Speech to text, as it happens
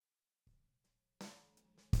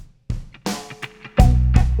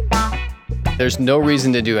There's no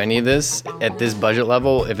reason to do any of this at this budget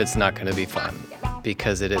level if it's not going to be fun,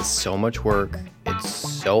 because it is so much work. It's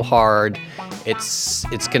so hard. It's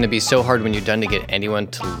going to be so hard when you're done to get anyone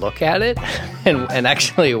to look at it and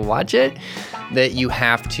actually watch it, that you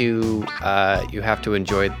have to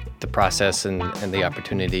enjoy the process and the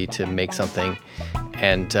opportunity to make something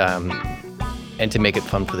and to make it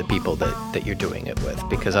fun for the people that you're doing it with,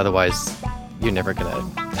 because otherwise you're never going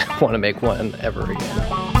to want to make one ever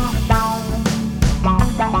again.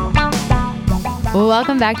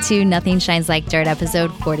 Welcome back to Nothing Shines Like Dirt,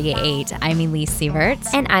 episode 48. I'm Elise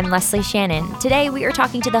Sieverts. And I'm Lesley Shannon. Today we are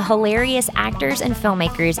talking to the hilarious actors and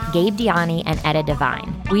filmmakers Gabe Diani and Etta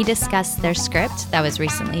Devine. We discussed their script that was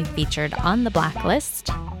recently featured on the Blacklist,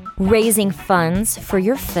 raising funds for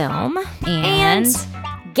your film, and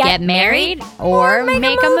get married or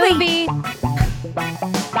make a movie.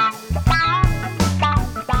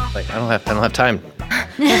 Like, I don't have time.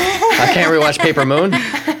 I can't rewatch Paper Moon.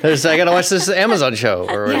 I gotta watch this Amazon show,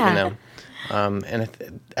 and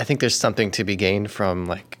I think there's something to be gained from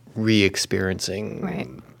like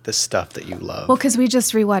re-experiencing the stuff that you love. Well, because we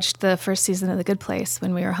just rewatched the first season of The Good Place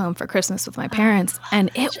when we were home for Christmas with my parents, and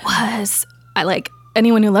it was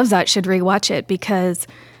anyone who loves that should rewatch it because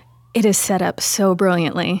it is set up so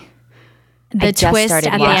brilliantly. The twist at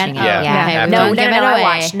the end. Yeah. No, I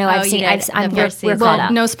watched. No, I've seen. We're caught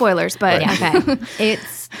up. No spoilers, but okay.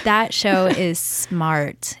 That show is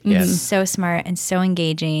smart. Yes. It's so smart and so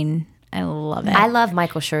engaging. I love it. I love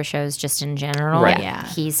Michael Schur shows just in general. Right. Yeah.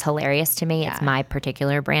 He's hilarious to me. Yeah. It's my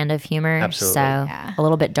particular brand of humor. Absolutely. So a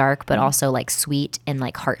little bit dark, but also like sweet and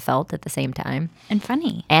like heartfelt at the same time. And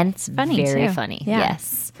funny. And it's funny very too. funny. Yeah.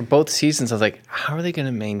 Yes. For both seasons, I was like, how are they going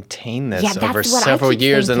to maintain this Yeah, over that's what I several keep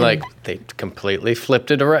years? thinking. And like, they completely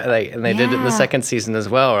flipped it around. And they did it in the second season as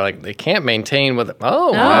well. Or like, they can't maintain what, they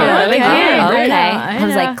can. Okay. I I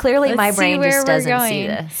was know. like, clearly Let's my see brain where just we're doesn't see going.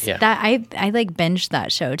 this. Yeah. That I like binged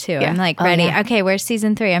that show too. Yeah. I'm like ready. yeah. Okay, where's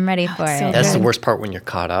season 3? I'm ready for it. so That's the good. worst part when you're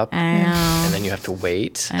caught up. I know. And then you have to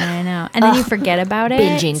wait. I know. And then you forget about it.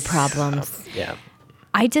 Binging problems. Yeah.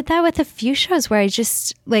 I did that with a few shows where I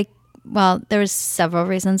just there was several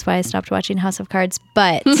reasons why I stopped watching House of Cards,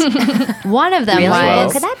 but one of them Really? was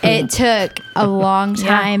What could that be? it took a long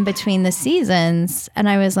time between the seasons, and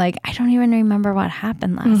I was like, I don't even remember what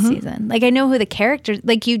happened last season. Like, I know who the characters,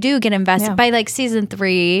 like, you do get invested. By like season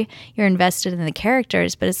 3, you're invested in the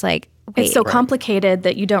characters, but it's like, wait, it's so complicated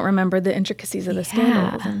that you don't remember the intricacies of the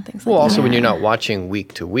scandals and things Well, like also that. when you're not watching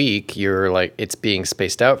week to week, you're like, it's being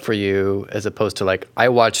spaced out for you, as opposed to like, I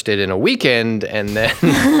watched it in a weekend and then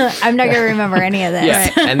I'm not going to remember any of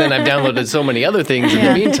this. and then I've downloaded so many other things in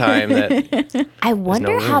the meantime that I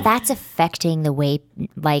wonder how room. that's affecting the way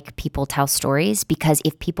like people tell stories, because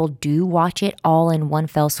if people do watch it all in one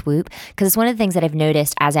fell swoop, because it's one of the things that I've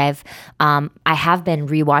noticed as I have been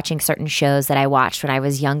rewatching certain shows that I watched when I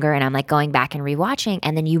was younger, and I'm like going back and rewatching,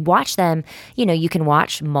 and then you watch them, you can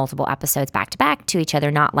watch multiple episodes back to back to each other,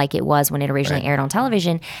 not like it was when it originally aired on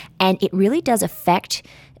television, and it really does affect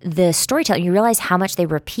the storytelling. You realize how much they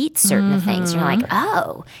repeat certain things. You're like,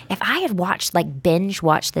 oh, if I had watched binge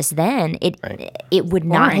watched this then, it would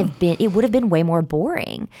not have been. It would have been way more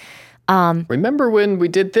boring. remember when we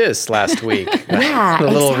did this last week? Yeah, the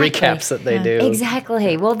little exactly. recaps that they do.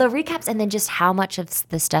 Exactly. Well, the recaps, and then just how much of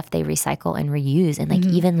the stuff they recycle and reuse, and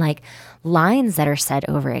even lines that are said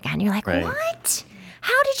over again. You're like, what?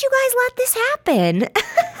 How did you guys let this happen?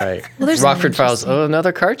 Right. Well, Rockford Files. Oh,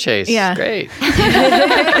 another car chase. Yeah. Great.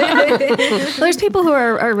 Well, there's people who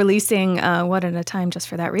are releasing one at a time just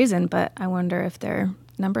for that reason, but I wonder if their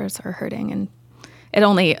numbers are hurting, and it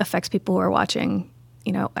only affects people who are watching,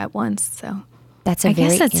 at once. So That's a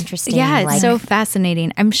very interesting. Yeah, it's so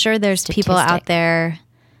fascinating. I'm sure there's people out statistic. there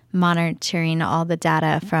monitoring all the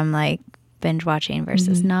data from binge watching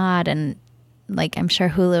versus not, and I'm sure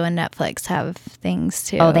Hulu and Netflix have things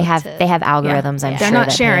too. Oh, they have algorithms. I'm sure they're not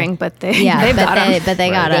that sharing, but they Yeah, they've got 'em. but they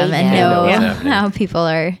got Right. them They and know know what's how people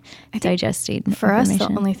are digesting. For us, the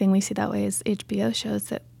information. only thing we see that way is HBO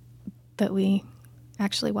shows that we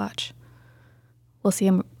actually watch. We'll see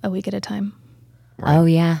them a week at a time. Oh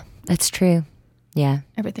yeah, that's true. Yeah.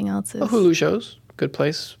 Everything else is Hulu shows. Good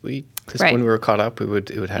place. Because when we were caught up, it would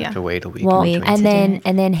have to wait a week. Well, in between.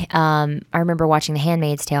 and then I remember watching The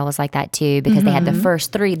Handmaid's Tale was like that too, because they had the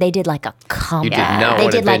first 3. They did a combo. You did not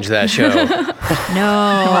want to binge that show.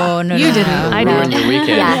 No, You didn't. I know. Ruin your weekend.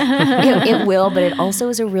 Yeah, it will, but it also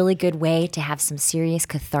is a really good way to have some serious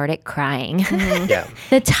cathartic crying. Yeah.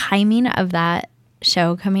 the timing of that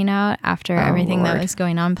show coming out after everything that was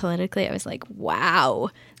going on politically. I was like, wow.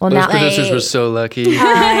 Well, Those now producers were so lucky.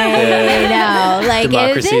 I know. Like,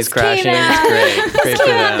 Democracy's crashing. It's great. Great for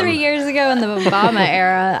came out them. 3 years ago in the Obama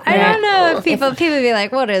era. I don't know if people would be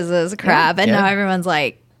like, what is this crap? And now everyone's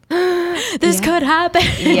like, this could happen.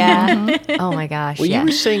 Yeah. Oh my gosh. Well, you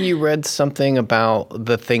were saying you read something about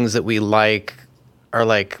the things that we like are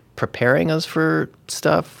like preparing us for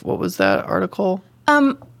stuff. What was that article?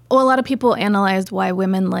 Well, a lot of people analyzed why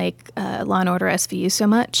women like Law and Order SVU so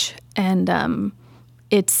much, and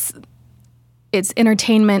it's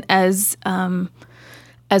entertainment as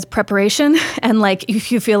preparation, and like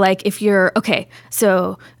if you feel like if you're okay,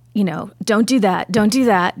 so don't do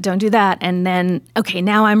that, and then okay,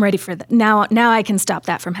 now I'm ready for that. Now I can stop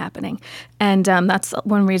that from happening, and that's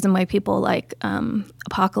one reason why people like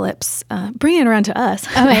Apocalypse. Bring it around to us.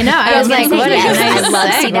 Oh, I know. I was like, what a nice I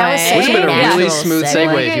love see that was segue. such Which would have been a really natural smooth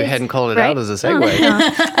segue if you hadn't called it out as a segue.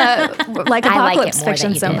 Like I like Apocalypse it more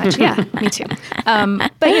fiction that so you much. Yeah, me too.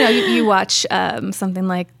 But you watch something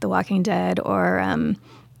like The Walking Dead, or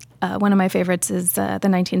one of my favorites is the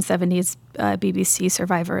 1970s BBC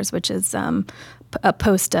Survivors, which is a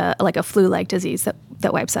post like a flu-like disease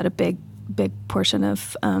that wipes out a big portion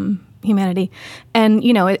of humanity. And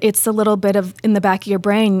it's a little bit of in the back of your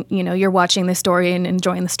brain. You're watching the story and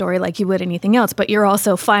enjoying the story like you would anything else, but you're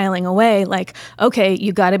also filing away like, okay,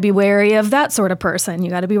 you got to be wary of that sort of person. You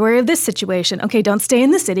got to be wary of this situation. Okay, don't stay in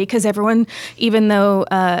the city because everyone, even though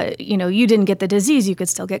you didn't get the disease, you could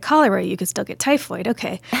still get cholera, you could still get typhoid.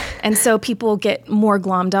 Okay, and so people get more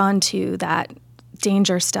glommed on to that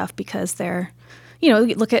danger stuff because they're,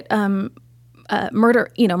 look at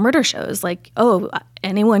murder shows like,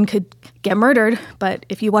 anyone could get murdered, but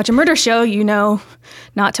if you watch a murder show,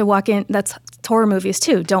 not to walk in. That's horror movies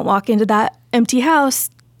too. Don't walk into that empty house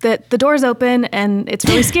that the door's open and it's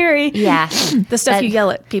really scary. Yeah. The stuff you yell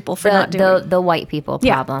at people for not doing. The white people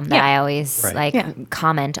problem that I always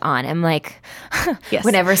comment on. I'm like,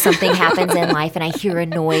 whenever something happens in life and I hear a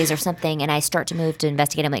noise or something and I start to move to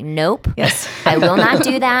investigate, I'm like, nope. Yes. I will not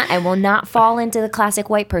do that. I will not fall into the classic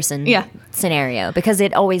white person scenario because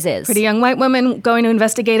it always is. Pretty young white woman going to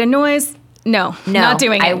investigate a noise. No, not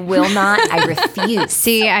doing it. I will not. I refuse.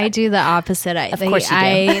 See, I do the opposite. Of course you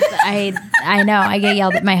do. I know. I get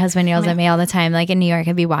yelled at. My husband yells at me all the time. Like in New York,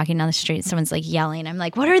 I'd be walking down the street. Someone's like yelling. I'm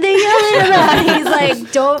like, what are they yelling about? He's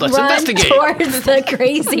like, don't Let's run investigate. towards the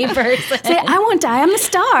crazy person. Say, I won't die. I'm the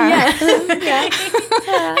star. Yeah.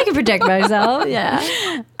 I can protect myself. Yeah.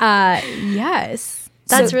 Yes.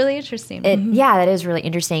 That's really interesting. Yeah, that is really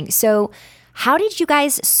interesting. So how did you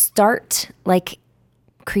guys start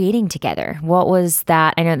creating together? What was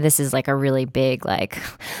that? I know this is like a really big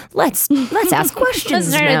let's ask questions. Let's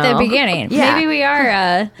start now. at the beginning. Yeah. Maybe we are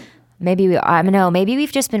I don't know, maybe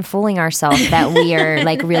we've just been fooling ourselves that we are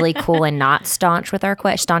like really cool and not staunch with our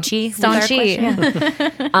staunchy.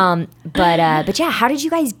 Yeah. But yeah, how did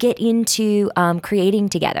you guys get into creating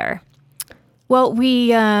together? Well, we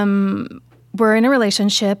were in a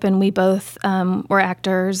relationship and we both were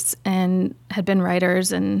actors and had been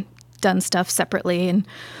writers and done stuff separately, and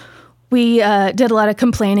we did a lot of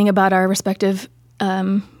complaining about our respective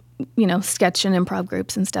sketch and improv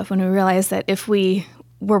groups and stuff when we realized that if we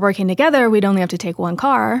were working together we'd only have to take one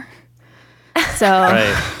car.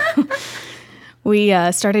 So we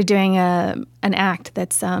started doing an act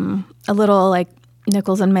that's a little like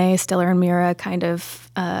Nichols and May, Stiller and Mira kind of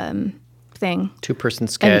thing. 2-person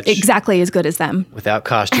sketch. And exactly as good as them. Without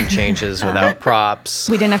costume changes, without props.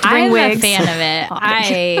 We didn't have to bring I'm wigs. a fan of it.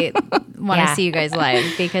 I want to see you guys live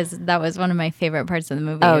because that was one of my favorite parts of the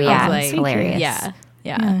movie. Oh yeah, it's it's hilarious.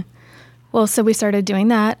 Yeah. Well, so we started doing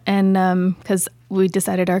that, and because we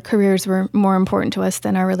decided our careers were more important to us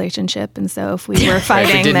than our relationship, and so if we were fighting,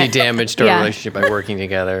 If we did any damage to our relationship by working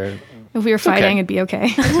together. If we were fighting, it'd be okay.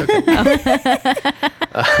 So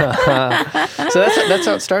that's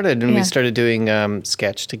how it started, and we started doing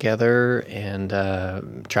sketch together and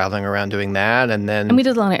traveling around doing that, and we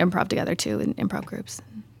did a lot of improv together too in improv groups.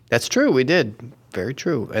 That's true, we did. Very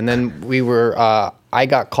true. And then we were. I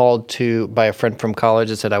got called by a friend from college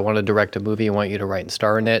that said, I want to direct a movie. I want you to write and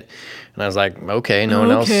star in it. And I was like, okay, no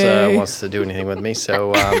one else wants to do anything with me.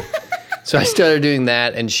 So so I started doing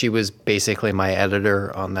that, and she was basically my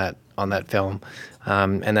editor on that film.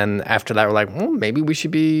 And then after that, we're like, well, maybe we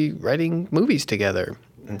should be writing movies together.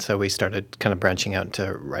 And so we started kind of branching out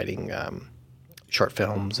into writing short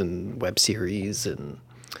films and web series and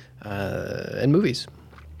movies.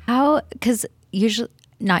 How? Because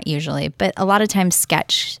not usually, but a lot of times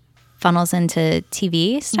sketch funnels into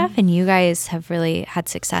TV stuff, and you guys have really had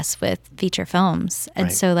success with feature films.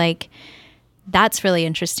 And so that's really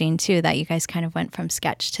interesting too, that you guys kind of went from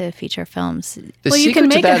sketch to feature films. The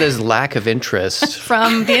secret to that is lack of interest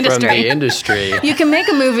from the industry. You can make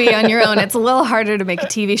a movie on your own. It's a little harder to make a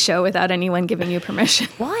TV show without anyone giving you permission.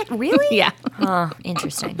 What? Really? Yeah. Oh,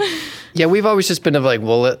 interesting. Yeah, we've always just been like,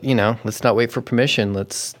 well, let's not wait for permission.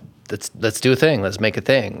 Let's do a thing. Let's make a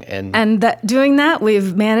thing. And doing that,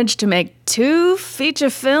 we've managed to make 2 feature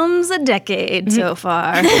films a decade so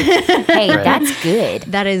far. Hey, that's good.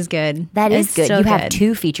 That is good. That is good. So you have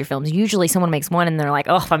 2 feature films. Usually someone makes one and they're like,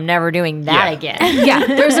 oh, I'm never doing that again. Yeah,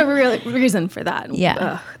 there's a real reason for that.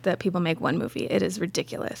 Yeah. That people make one movie. It is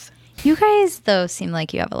ridiculous. You guys, though, seem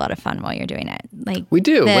like you have a lot of fun while you're doing it. Like we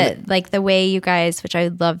do. Like the way you guys, which I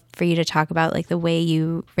would love for you to talk about, like the way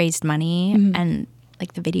you raised money and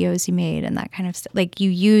like the videos you made and that kind of stuff. Like you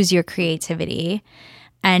use your creativity.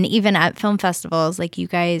 And even at film festivals, like you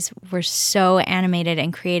guys were so animated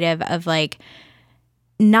and creative of like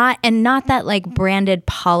not that like branded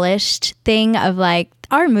polished thing of like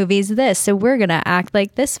our movie's this, so we're going to act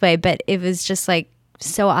like this way. But it was just like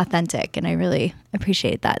so authentic, and I really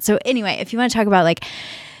appreciate that. So anyway, if you want to talk about like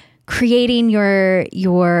creating your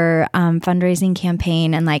fundraising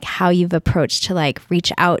campaign and like how you've approached to like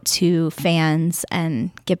reach out to fans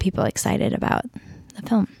and get people excited about the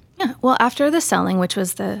film. Yeah. Well, after The Selling, which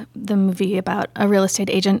was the movie about a real estate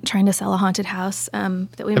agent trying to sell a haunted house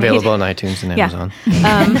that we available made. on iTunes and Amazon.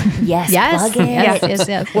 Yes. Plug it.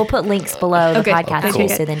 Yes. We'll put links below the podcast cool.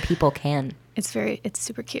 so then people can. It's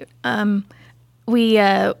super cute.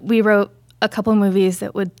 We wrote a couple movies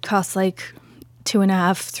that would cost like $2.5,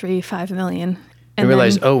 $3, $5 million. And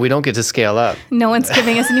realized, we don't get to scale up. No one's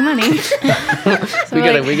giving us any money. So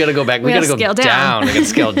we gotta go back. We gotta go down. We gotta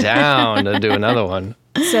scale down to do another one.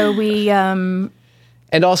 So we and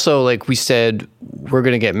also like we said, we're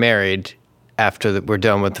gonna get married after we're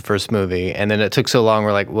done with the first movie, and then it took so long.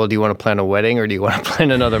 We're like, well, do you want to plan a wedding or do you want to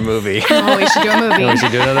plan another movie? Oh, we should do a movie. We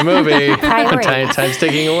should do another movie. Time's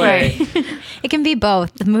ticking away. Right. It can be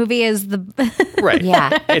both. The movie is the right.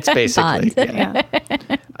 Yeah, it's basically. Yeah.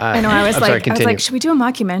 I know. I was like, should we do a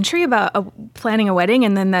mockumentary about planning a wedding,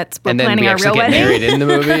 and then we're planning our real wedding? And then we actually get married in the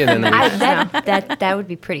movie, and then that would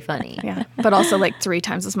be pretty funny. Yeah, but also like 3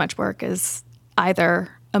 times as much work as either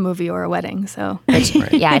a movie or a wedding. So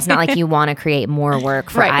yeah, it's not like you want to create more work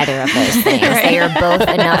for either of those things. They are both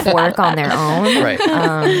enough work on their own, right?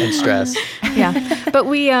 And stress. Yeah, but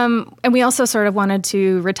we also sort of wanted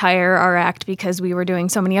to retire our act because we were doing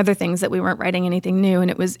so many other things that we weren't writing anything new, and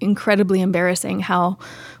it was incredibly embarrassing how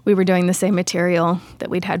we were doing the same material that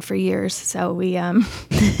we'd had for years. So we well,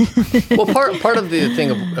 part of the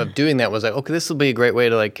thing of doing that was like, okay, this will be a great way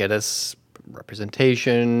to like get us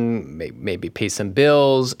representation, maybe pay some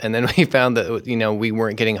bills. And then we found that, we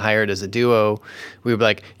weren't getting hired as a duo. We were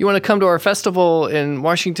like, you want to come to our festival in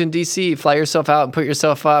Washington, D.C., fly yourself out and put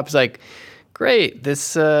yourself up? It's like, great,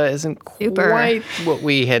 this isn't quite what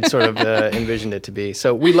we had sort of envisioned it to be.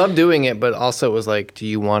 So we love doing it, but also it was like, do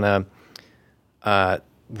you want to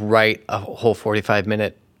write a whole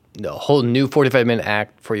 45-minute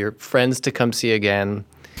act for your friends to come see again?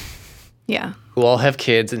 Yeah. Who all have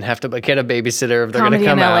kids and have to get a babysitter if they're going to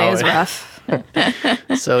come out. Comedy in LA is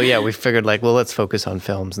rough. So yeah, we figured like, well, let's focus on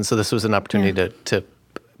films, and so this was an opportunity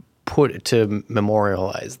to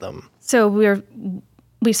memorialize them. So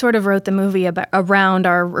we sort of wrote the movie around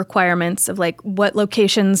our requirements of like what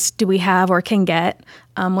locations do we have or can get,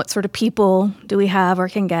 what sort of people do we have or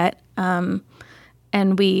can get, and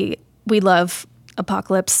we love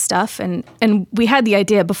apocalypse stuff, and we had the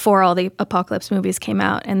idea before all the apocalypse movies came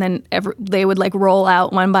out, and then they would like roll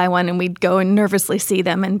out one by one, and we'd go and nervously see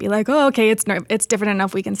them and be like, oh, okay, it's different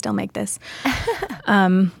enough, we can still make this.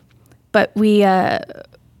 But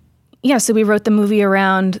so we wrote the movie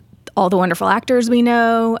around all the wonderful actors we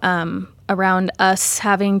know, around us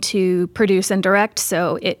having to produce and direct,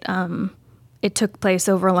 so it took place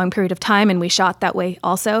over a long period of time, and we shot that way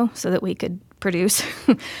also so that we could produce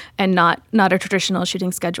and not a traditional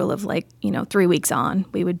shooting schedule of like 3 weeks on.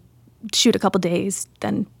 We would shoot a couple days,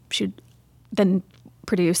 then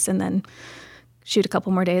produce, and then shoot a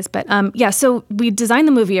couple more days. But so we designed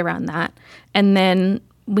the movie around that, and then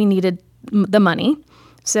we needed the money.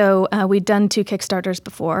 So we'd done 2 Kickstarters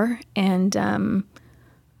before, and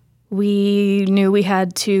we knew we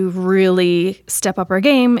had to really step up our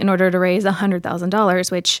game in order to raise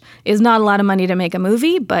 $100,000, which is not a lot of money to make a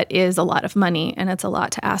movie, but is a lot of money, and it's a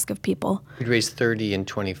lot to ask of people. We'd raised 30 and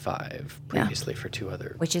 25 previously for 2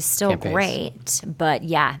 other which is still campaigns. Great, but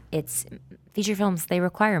yeah, it's feature films, they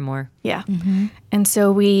require more. Yeah. And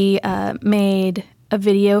so we made a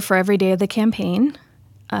video for every day of the campaign,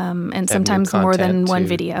 and sometimes more than one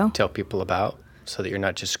video. Tell people about. so that you're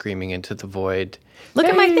not just screaming into the void. Look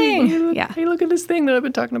at my thing. Hey, look at this thing that I've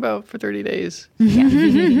been talking about for 30 days. Yeah.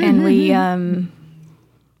 And we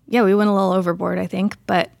went a little overboard, I think,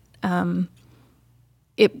 but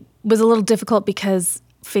it was a little difficult because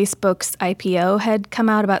Facebook's IPO had come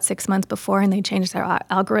out about 6 months before, and they changed their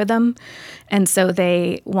algorithm. And so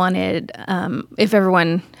they wanted, if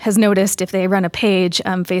everyone has noticed, if they run a page,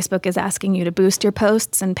 Facebook is asking you to boost your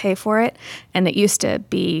posts and pay for it. And it used to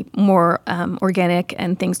be more organic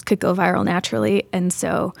and things could go viral naturally. And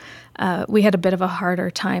so we had a bit of a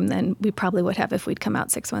harder time than we probably would have if we'd come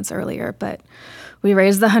out 6 months earlier. But we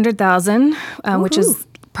raised the $100,000, which is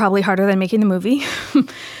probably harder than making the movie.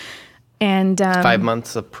 And 5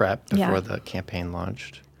 months of prep before the campaign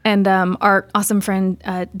launched. And our awesome friend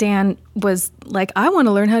Dan was like, "I want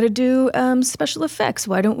to learn how to do special effects.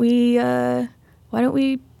 Why don't we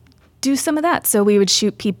do some of that?" So we would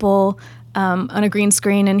shoot people on a green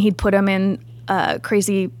screen, and he'd put them in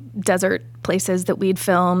crazy desert places that we'd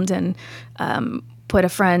filmed, and put a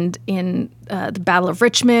friend in the Battle of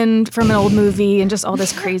Richmond from an old movie, and just all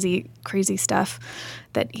this crazy stuff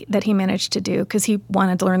that he managed to do because he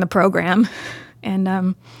wanted to learn the program.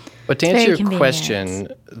 And but to answer your question,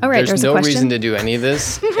 there's no reason to do any of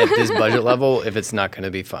this at this budget level if it's not going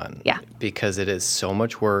to be fun. Yeah, because it is so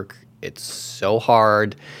much work. It's so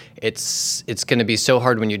hard. It's going to be so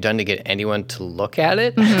hard when you're done to get anyone to look at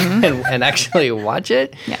it and actually watch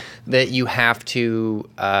it. Yeah. That you have to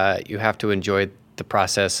enjoy the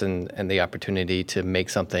process and the opportunity to make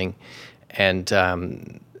something, and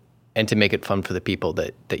to make it fun for the people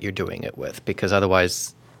that you're doing it with, because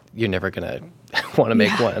otherwise you're never going to want to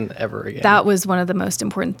make one ever again. That was one of the most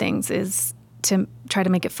important things, is to try to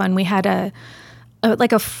make it fun. We had a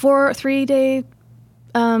 3-day,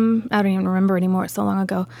 I don't even remember anymore, it's so long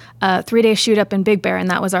ago, 3-day shoot up in Big Bear, and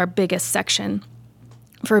that was our biggest section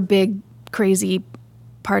for a big, crazy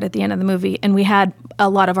part at the end of the movie. And we had a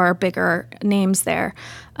lot of our bigger names there,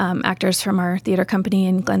 actors from our theater company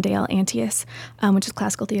in Glendale, Antius, which is a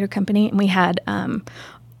classical theater company. And we had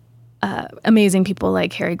amazing people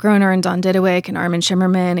like Harry Groener and Don Didowick and Armin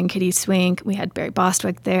Shimmerman and Kitty Swink. We had Barry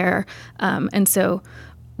Bostwick there. And so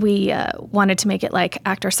we wanted to make it like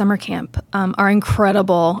actor summer camp. Our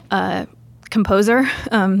incredible composer,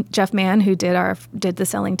 Jeff Mann, who did the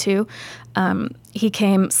Selling too, he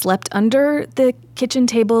came, slept under the kitchen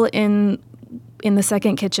table in the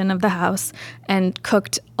second kitchen of the house, and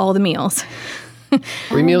cooked all the meals.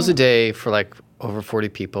 3 meals a day for like over 40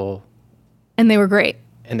 people. And they were great.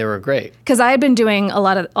 Because I had been doing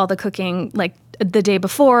all the cooking like the day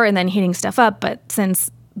before and then heating stuff up, but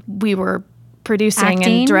since we were producing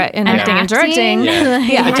and acting and directing.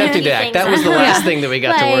 Yeah. Attempting to act. That was the last thing that we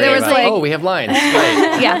got to worry about. We have lines.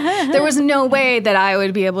 Right. Yeah. There was no way that I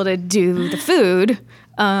would be able to do the food.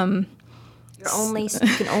 You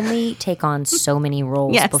can only take on so many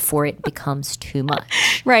roles before it becomes too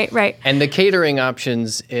much. Right. And the catering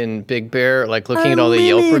options in Big Bear, like looking at all the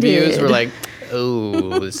Yelp reviews, were like,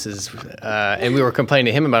 oh, this is... and we were complaining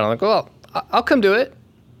to him about it. I'm like, well, I'll come do it.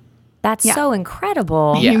 That's so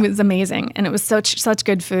incredible. Yeah. He was amazing, and it was such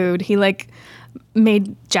good food. He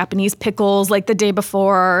made Japanese pickles like the day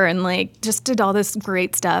before, and just did all this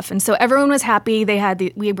great stuff. And so everyone was happy.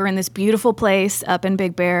 We were in this beautiful place up in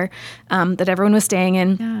Big Bear that everyone was staying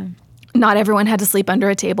in. Yeah. Not everyone had to sleep under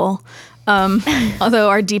a table. Although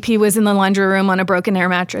our DP was in the laundry room on a broken air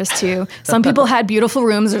mattress too. Some people had beautiful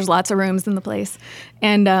rooms. There's lots of rooms in the place,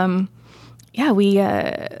 and.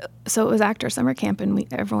 So it was actor summer camp, and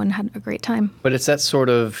everyone had a great time. But it's that sort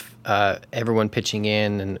of everyone pitching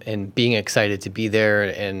in and being excited to be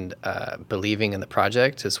there and believing in the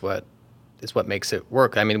project is what makes it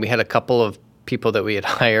work. I mean, we had a couple of people that we had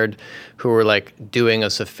hired who were doing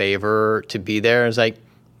us a favor to be there. It's like,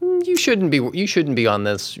 you shouldn't be on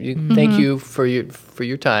this. Thank you for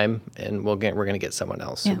your time, and we're going to get someone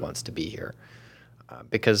else who wants to be here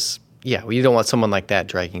because. Yeah, well, you don't want someone like that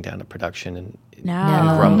dragging down a production and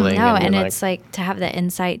grumbling. No, and it's to have the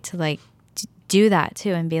insight to do that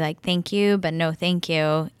too and be like, thank you, but no thank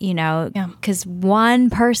you, because one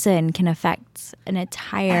person can affect an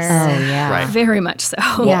entire... Oh, yeah. Right. Very much so.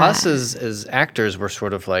 Well, us as actors, we're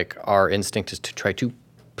sort of our instinct is to try to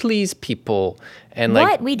please people and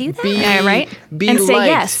we do that? Right? And say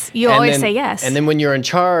yes. You always say yes. And then when you're in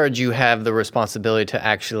charge, you have the responsibility to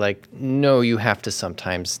actually no, you have to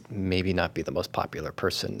sometimes maybe not be the most popular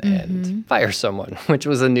person and fire someone, which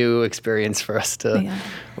was a new experience for us to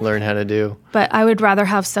learn how to do. But I would rather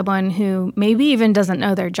have someone who maybe even doesn't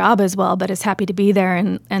know their job as well, but is happy to be there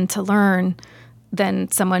and to learn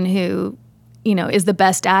than someone who, is the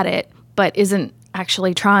best at it, but isn't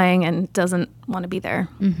actually trying and doesn't want to be there.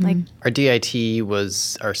 Like Our DIT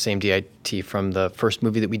was our same DIT from the first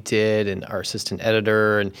movie that we did, and our assistant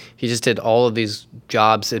editor, and he just did all of these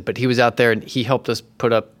jobs. But he was out there and he helped us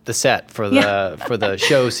put up the set for the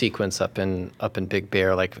show sequence up in Big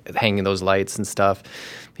Bear, like hanging those lights and stuff.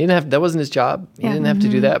 He didn't have that wasn't his job. He didn't have to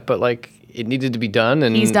do that, but like it needed to be done.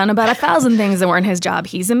 And he's done about 1,000 things that weren't his job.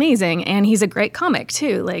 He's amazing, and he's a great comic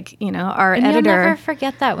too. Like our and editor. You'll never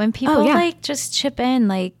forget that when people like just chip in.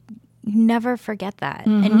 Like you never forget that,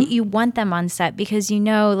 and you want them on set because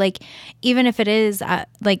like even if it is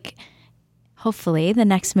like. Hopefully the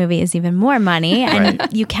next movie is even more money and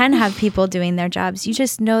you can have people doing their jobs. You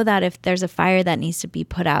just know that if there's a fire that needs to be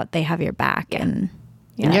put out, they have your back. And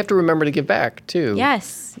you have to remember to give back too.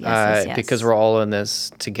 Yes. Because we're all in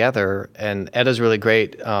this together. And Etta's really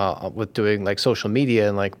great with doing like social media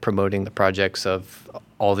and like promoting the projects of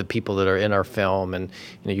all the people that are in our film. And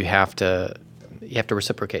you have to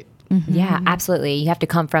reciprocate. Yeah, absolutely. You have to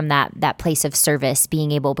come from that place of service,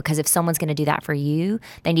 being able, because if someone's going to do that for you,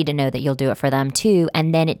 they need to know that you'll do it for them too.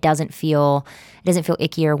 And then it doesn't feel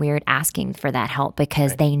icky or weird asking for that help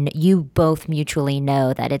because you both mutually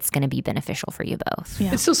know that it's going to be beneficial for you both.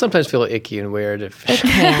 Yeah. It still sometimes feels icky and weird if it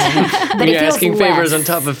can, but you're asking favors on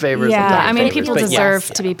top of favors. Yeah, on top of I mean, favors, people deserve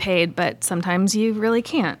to be paid, but sometimes you really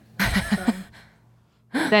can't.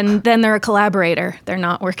 Then they're a collaborator. They're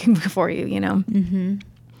not working for you, Mm-hmm.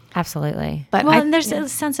 Absolutely. But and there's a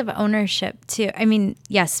sense of ownership too. I mean,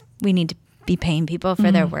 yes, we need to be paying people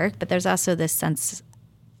for their work, but there's also this sense,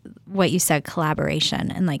 what you said,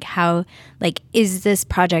 collaboration, and like how, like, is this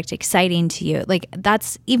project exciting to you? Like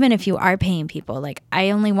that's, even if you are paying people, like I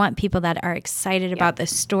only want people that are excited about the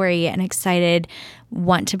story and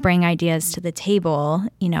want to bring ideas to the table,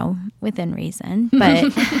 within reason, but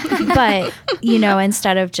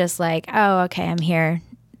instead of just like, oh, okay, I'm here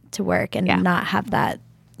to work and not have that.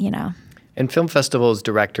 And film festivals,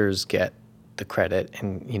 directors get the credit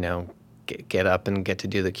and, get up and get to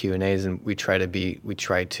do the Q&As, and we try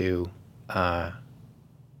to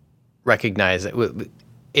recognize it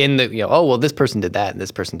in the, this person did that and this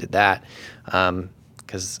person did that.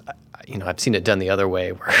 Because, I've seen it done the other way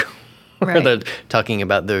where they're talking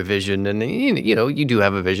about their vision, and you do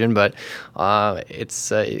have a vision, but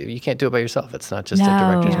it's you can't do it by yourself. It's not just a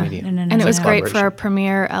director's medium. No. And it was great for our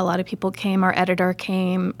premiere. A lot of people came. Our editor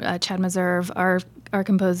came. Chad Meserve, our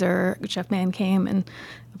composer, Jeff Mann came, and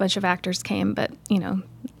a bunch of actors came. But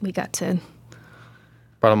we got to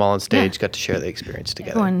brought them all on stage. Got to share the experience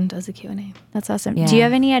together. Everyone does a Q&A. That's awesome. Yeah. Do you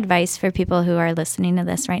have any advice for people who are listening to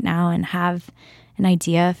this right now and have an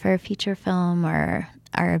idea for a feature film or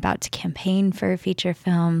are about to campaign for a feature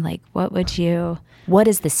film? Like, what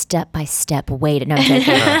is the step-by-step way to know? But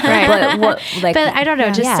I don't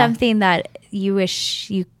know, just something that you wish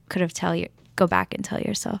you could have go back and tell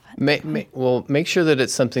yourself. Make sure that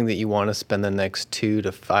it's something that you want to spend the next 2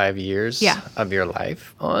 to 5 years of your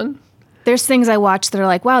life on. There's things I watch that are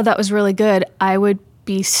like, wow, that was really good. I would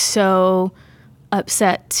be so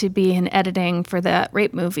upset to be in editing for that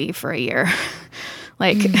rape movie for a year.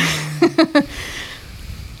 Like...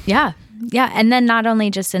 Yeah. And then not only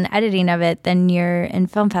just in editing of it, then you're in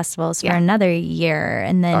film festivals for another year.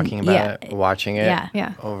 And then talking about it, watching it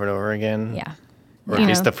over and over again. Yeah. Or at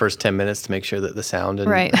least the first 10 minutes to make sure that the sound and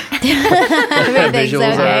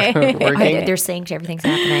visuals are working. They're synced, everything's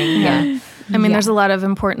happening. Yeah. I mean, there's a lot of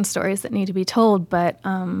important stories that need to be told, but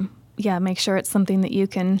make sure it's something that you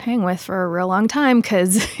can hang with for a real long time,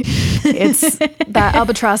 because it's that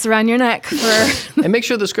albatross around your neck. And make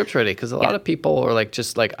sure the script's ready, because a lot of people are like,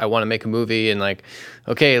 just like, I want to make a movie, and like,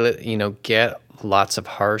 okay, get lots of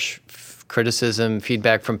harsh criticism,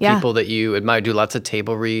 feedback from people that you admire, do lots of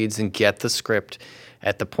table reads, and get the script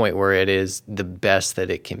at the point where it is the best that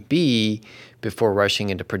it can be before rushing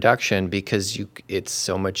into production, because it's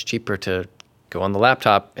so much cheaper to go on the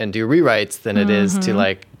laptop and do rewrites than it is to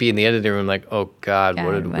like be in the editing room like, oh God,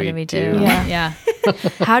 what did we do? Yeah.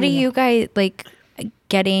 How do you guys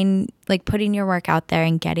putting your work out there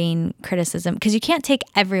and getting criticism? Because you can't take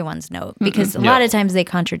everyone's note, because a lot of times they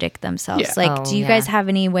contradict themselves. Yeah. Do you guys have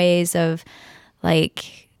any ways of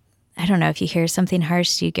like, I don't know, if you hear something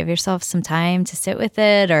harsh, do you give yourself some time to sit with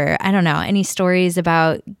it? Or I don't know, any stories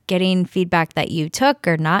about getting feedback that you took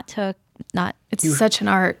or not took? It's such an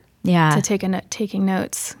art. Yeah. To taking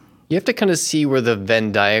notes. You have to kind of see where the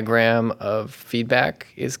Venn diagram of feedback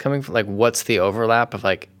is coming from. Like, what's the overlap of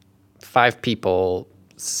like 5 people?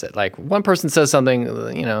 Like, one person says something,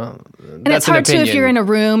 and it's hard too if you're in a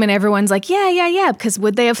room and everyone's like, yeah, because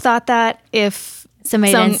would they have thought that if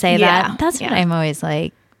somebody didn't say that? That's what I'm always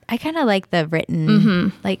like. I kind of like the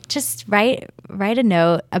written, like just write a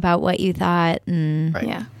note about what you thought, and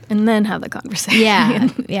yeah, and then have the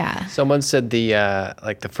conversation. Yeah. Someone said the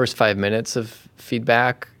like the first 5 minutes of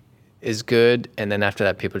feedback is good, and then after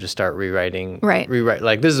that, people just start rewrite.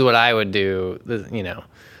 Like, this is what I would do. That's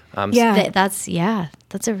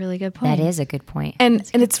a really good point. That is a good point. And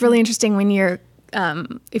it's really interesting when you're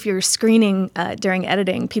if you're screening during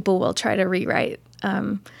editing, people will try to rewrite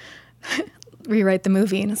the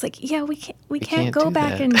movie, and it's like, we can't go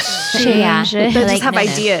back and change it. They just have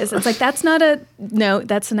ideas. It's like, that's not a note,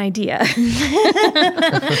 that's an idea.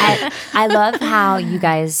 I love how you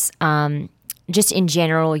guys, just in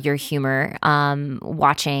general, your humor,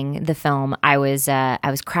 watching the film, I was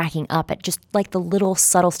cracking up at just like the little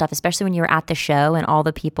subtle stuff, especially when you were at the show and all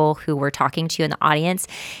the people who were talking to you in the audience.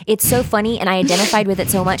 It's so funny, and I identified with it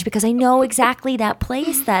so much because I know exactly that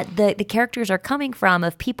place that the characters are coming from,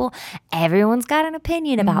 of people, everyone's got an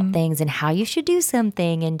opinion about things and how you should do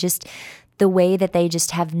something, and just the way that they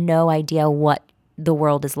just have no idea what the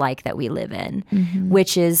world is like that we live in,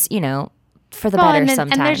 which is, for the better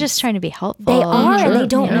sometimes. And they're just trying to be helpful. They are, and they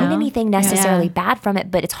don't mean anything necessarily bad from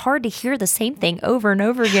it, but it's hard to hear the same thing over and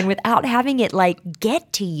over again without having it like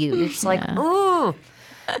get to you. You're just like, ooh,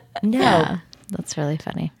 no. Yeah, that's really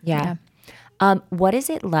funny. Yeah. What is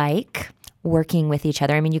it like working with each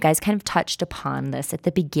other? I mean, you guys kind of touched upon this at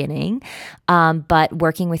the beginning, but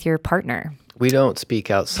working with your partner. We don't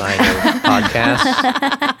speak outside of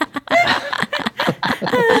podcasts.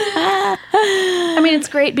 I mean, it's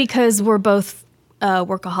great because we're both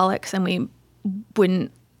workaholics, and we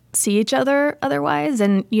wouldn't see each other otherwise.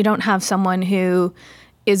 And you don't have someone who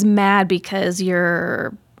is mad because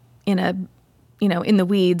you're in the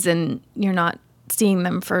weeds and you're not seeing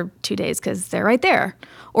them for 2 days because they're right there.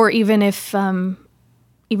 Or even if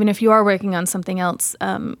you are working on something else,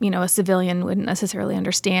 a civilian wouldn't necessarily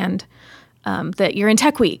understand that you're in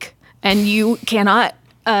Tech Week and you cannot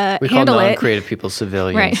we handle call it. non-creative people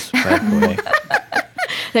civilians, Right. by the way.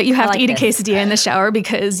 That you have to eat a quesadilla in the shower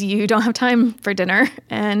because you don't have time for dinner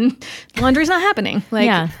and laundry's not happening.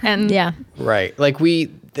 Right. Like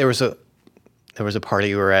there was a party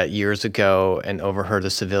we were at years ago and overheard a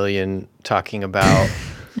civilian talking about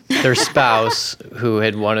their spouse who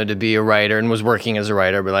had wanted to be a writer and was working as a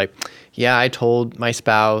writer, but like, yeah, I told my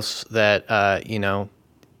spouse that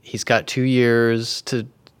he's got 2 years to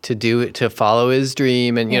do it, to follow his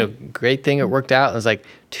dream, and great thing it worked out. I was like,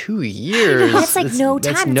 2 years. That's like no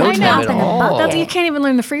time. That's no time at all. You can't even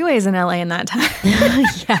learn the freeways in LA in that time.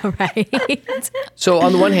 Yeah, right. So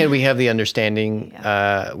on the one hand, we have the understanding.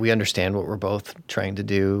 We understand what we're both trying to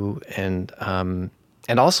do, and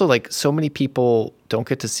also, like, so many people don't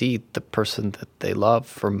get to see the person that they love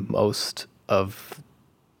for most of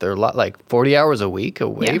their life. Like 40 hours a week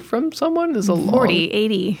away from someone is a 40,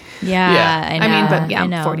 80. Yeah, I know. I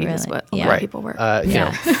mean, 40 really. is what a lot of people work.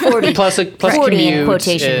 40 plus 40 commute in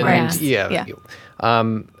quotation marks.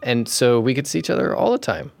 And so we could see each other all the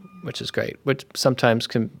time, which is great. Which sometimes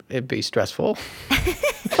can be stressful.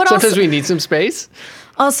 But sometimes we need some space.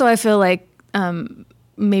 Also, I feel like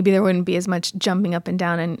maybe there wouldn't be as much jumping up and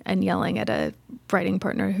down and yelling at a writing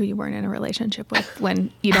partner who you weren't in a relationship with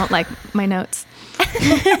when you don't like my notes.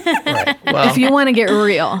 Right. Well, if you want to get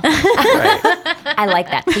real. Right. I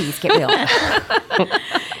like that. Please get real. Do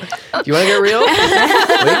you want to get real? We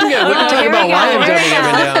can talk about why I'm jumping up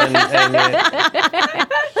and down.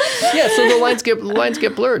 Yeah, so the lines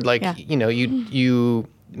get blurred. Like, you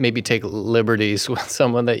maybe take liberties with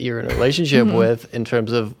someone that you're in a relationship with in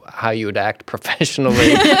terms of how you would act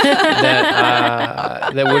professionally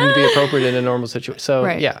that wouldn't be appropriate in a normal situation. So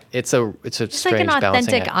it's a strange like an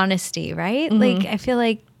authentic act. honesty, right? Like, I feel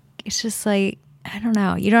like it's just like, I don't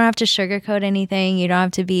know. You don't have to sugarcoat anything. You don't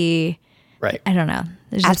have to be right. I don't know.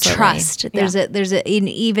 There's just trust. There's an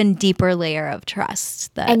even deeper layer of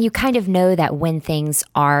trust. And you kind of know that when things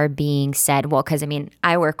are being said, well, because I mean,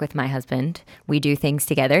 I work with my husband. We do things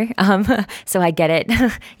together. So I get it.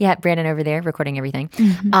 Yeah, Brandon over there recording everything.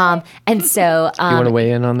 And so... you want to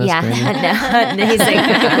weigh in on this, Brandon? No, he's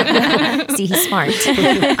like... See, he's smart.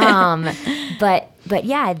 But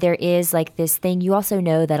yeah, there is like this thing. You also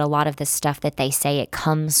know that a lot of the stuff that they say, it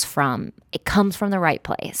comes from the right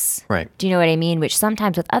place. Right. Do you know what I mean? Which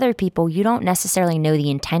sometimes with other people, you don't necessarily know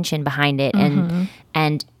the intention behind it. And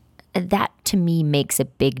that to me makes a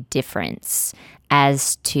big difference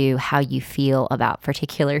as to how you feel about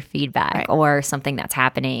particular feedback or something that's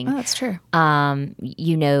happening. Oh, that's true.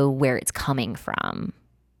 You know where it's coming from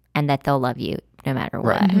and that they'll love you no matter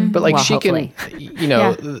what. Right. But like hopefully.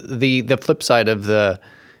 The flip side of the,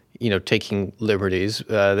 taking liberties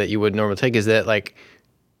that you would normally take is that like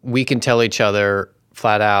we can tell each other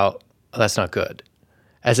flat out, oh, that's not good.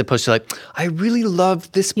 As opposed to like, I really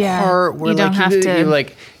love this part where you don't have to. You're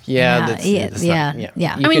like, that's yeah.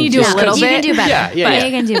 I mean, you do a little bit. You can do better. Yeah.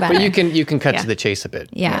 You can do better. But you can cut to the chase a bit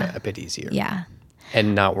easier. Yeah.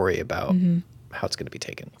 And not worry about how it's going to be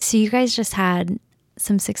taken. So you guys just had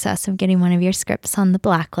some success of getting one of your scripts on the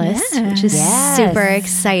Blacklist, which is super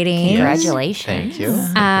exciting. Congratulations. Thank you.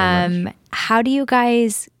 How do you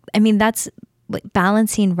guys, I mean, that's like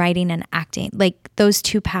balancing writing and acting, like those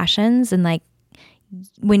two passions, and like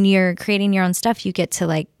when you're creating your own stuff, you get to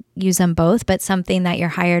like use them both, but something that you're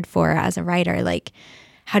hired for as a writer, like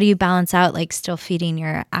how do you balance out like still feeding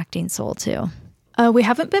your acting soul too? We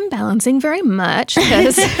haven't been balancing very much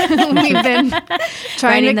because we've been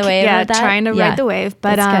trying to ride the wave.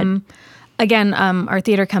 But again, our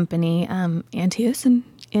theater company, Antius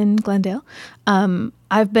in Glendale,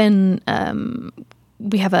 I've been.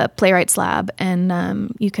 We have a playwrights lab,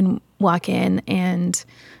 and you can walk in, and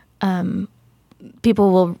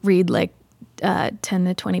people will read like 10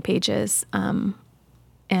 to 20 pages, and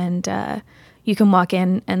you can walk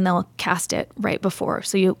in and they'll cast it right before.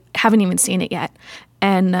 So you haven't even seen it yet.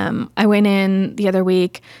 And I went in the other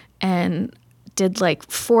week and did like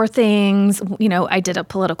 4 things. You know, I did a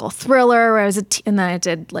political thriller where I was and then I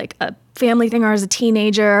did like a family thing where I was a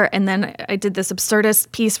teenager. And then I did this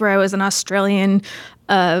absurdist piece where I was an Australian,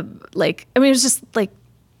 it was just like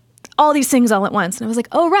all these things all at once. And I was like,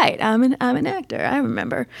 oh, right, I'm an actor. I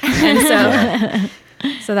remember. And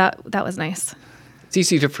so that was nice. It's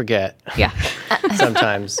easy to forget. Yeah.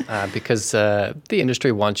 Sometimes because the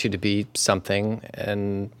industry wants you to be something,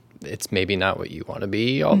 and it's maybe not what you want to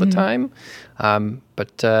be all the time.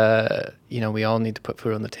 But we all need to put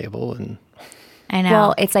food on the table. And I know.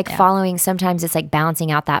 Well, it's like following. Sometimes it's like balancing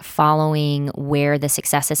out that following where the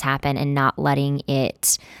successes happen and not letting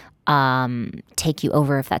it take you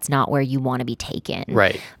over if that's not where you want to be taken.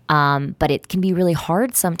 Right. But it can be really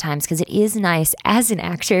hard sometimes because it is nice as an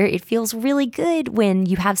actor. It feels really good when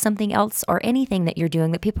you have something else or anything that you're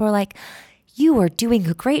doing that people are like, you are doing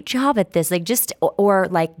a great job at this, like or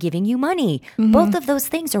like giving you money. Both of those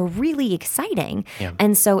things are really exciting. Yeah.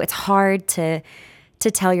 And so it's hard to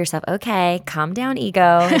tell yourself, okay, calm down,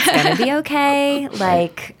 ego. It's going to be okay.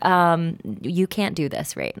 Like, you can't do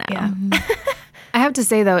this right now. Yeah. I have to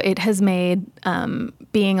say, though, it has made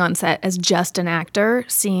being on set as just an actor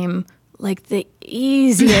seem like the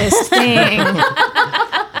easiest thing.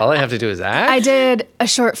 All I have to do is act? I did a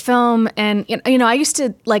short film, and I used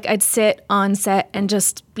to, like, I'd sit on set and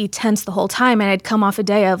just be tense the whole time, and I'd come off a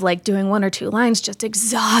day of, like, doing 1 or 2 lines just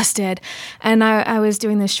exhausted. And I was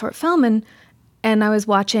doing this short film, and I was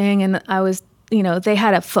watching, and I was, they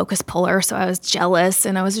had a focus puller, so I was jealous,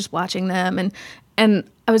 and I was just watching them, and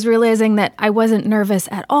I was realizing that I wasn't nervous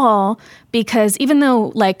at all, because even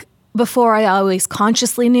though, like, before I always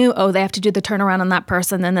consciously knew, oh, they have to do the turnaround on that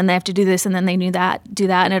person, and then they have to do this, and then they do that,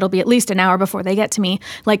 and it'll be at least an hour before they get to me.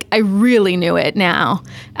 Like, I really knew it now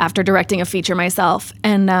after directing a feature myself.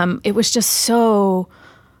 And it was just so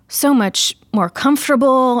much more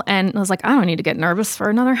comfortable, and I was like, I don't need to get nervous for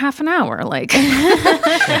another half an hour. Like,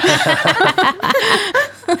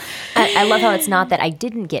 I love how it's not that I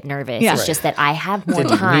didn't get nervous. Yeah. It's just that I have more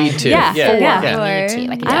Didn't time. need to. Yeah. I need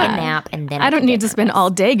to. I can take a nap, and then I don't need to get spend all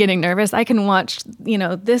day getting nervous. I can watch,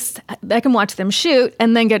 I can watch them shoot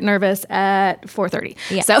and then get nervous at 4:30.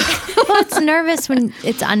 Yeah. So, well, it's nervous when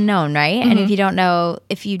it's unknown, right? And if you don't know,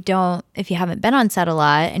 if you haven't been on set a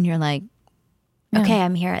lot, and you're like, okay,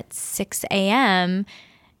 I'm here at 6 a.m.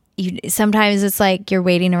 Sometimes it's like you're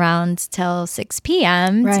waiting around till 6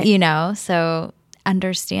 p.m. Right. So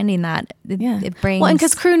understanding that it brings. Well, and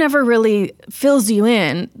because crew never really fills you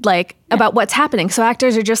in, like, about what's happening. So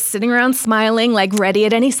actors are just sitting around smiling, like, ready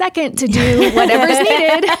at any second to do whatever's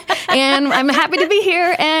needed. And I'm happy to be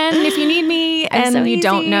here. And if you need me, you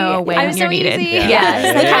don't know when you're needed.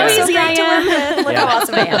 Yeah. Look how easy I am. Look how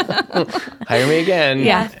awesome I am. Hire me again.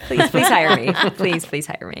 Yeah. Please hire me. Please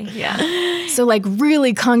hire me. Yeah. So, like,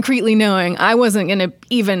 really concretely knowing I wasn't going to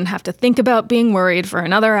even have to think about being worried for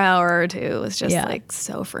another hour or two was just like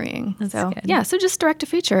so freeing. So just direct a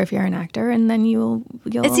feature if you're an actor, and then you'll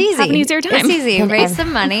it's easy. Have an easier time. It's easy. Raise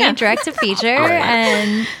some money, direct a feature,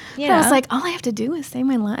 and I was like, all I have to do is say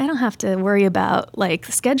my line. I don't have to worry about, like,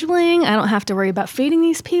 scheduling. I don't have to worry about feeding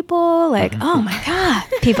these people. Like, oh my God,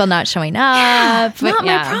 people not showing up. Not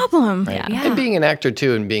my problem. Yeah. And being an actor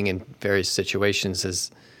too, and being in various situations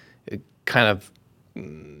has kind of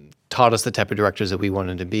taught us the type of directors that we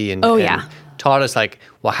wanted to be. And taught us like,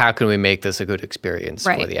 well, how can we make this a good experience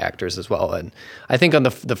for the actors as well? And I think on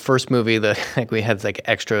the first movie, like we had like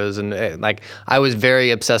extras and like I was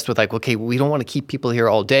very obsessed with like, okay, we don't want to keep people here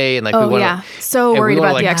all day, and like we want to so worried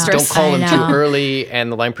about the extras. Don't call them too early.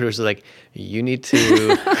 And the line producer was like, you need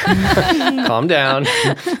to calm down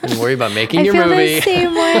and worry about making your movie. I feel the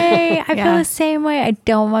same way. I feel the same way. I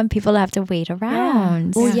don't want people to have to wait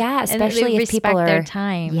around. Well, especially if people are their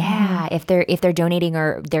time. Yeah, if they're donating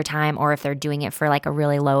or their time, or if they're doing it for like a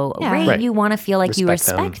really low rate, you want to feel like you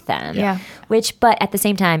respect them. Yeah. But at the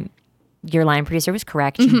same time, your line producer was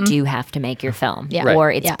correct. You do have to make your film,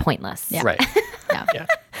 or it's pointless. Yeah. Right. Yeah.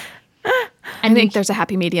 I think there's a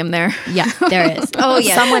happy medium there. Yeah, there is. Oh,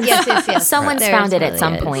 yes. Someone's found it at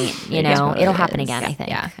some point. You know, it'll happen again, I think.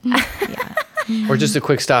 Yeah. Or just a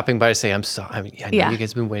quick stopping by to say, I'm sorry. I know you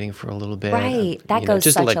guys have been waiting for a little bit. Right. That goes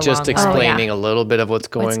just such a just long explaining a little bit of what's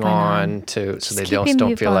going on so they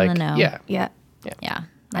don't feel like Yeah.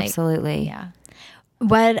 Like, absolutely. Yeah.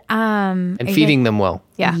 What and feeding them well.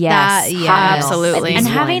 Yeah. Yes. Absolutely. And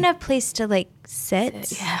having a place to like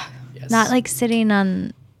sit. Yeah. Yes. Not like sitting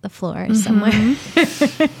on the floor somewhere.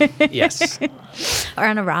 Yes. Or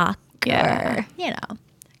on a rock. Yeah. Or,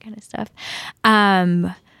 that kind of stuff.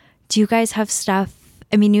 Do you guys have stuff?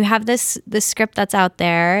 I mean, you have this script that's out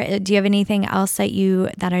there. Do you have anything else that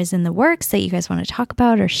is in the works that you guys want to talk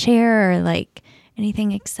about or share, or like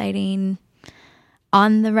anything exciting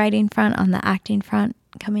on the writing front, on the acting front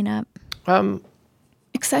coming up?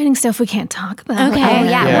 Exciting stuff we can't talk about. Okay. Oh,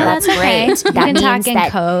 yeah. Well, that's okay. great. You can talk in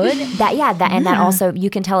code. That also you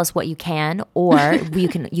can tell us what you can, or you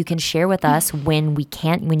can share with us when you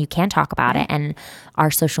can talk about it, and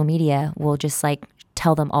our social media will just like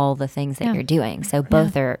tell them all the things that you're doing. So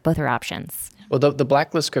both are options. Well, the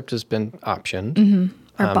Blacklist script has been optioned.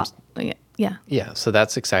 Yeah, so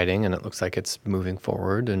that's exciting, and it looks like it's moving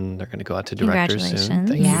forard, and they're going to go out to directors soon.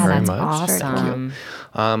 Thank you very that's much. Awesome.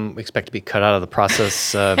 Thank you. We expect to be cut out of the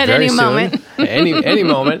process at very any soon. moment. any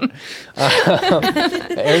moment.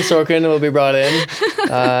 Aaron Sorkin will be brought in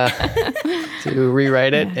to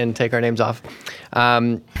rewrite it and take our names off.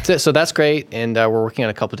 So that's great, and we're working on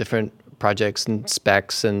a couple different projects and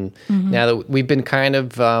specs, and now that we've been kind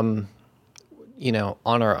of on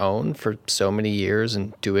our own for so many years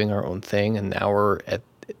and doing our own thing, and now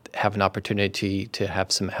have an opportunity to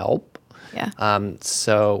have some help. Yeah.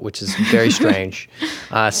 Which is very strange.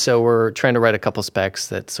 So we're trying to write a couple specs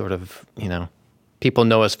that sort of, people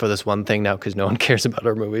know us for this one thing now because no one cares about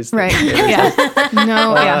our movies. Right.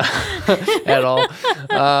 At all.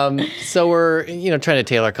 So we're, trying to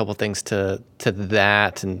tailor a couple things to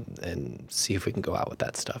that and see if we can go out with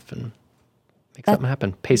that stuff and make something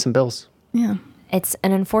happen. Pay some bills. Yeah. It's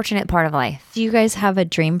an unfortunate part of life. Do you guys have a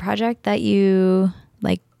dream project that you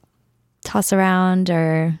like toss around,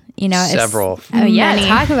 or several? Many.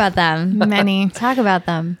 Talk about them. Many. Talk about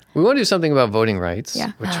them. We want to do something about voting rights,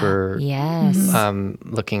 which we're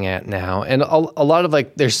looking at now, and a lot of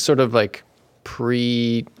like there's sort of like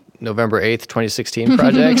pre-November 8th, 2016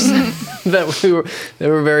 projects that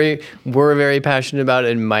we're very passionate about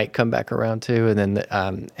and might come back around to, and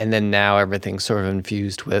then now everything's sort of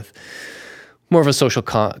infused with more of a social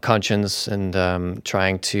conscience and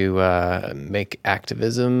trying to make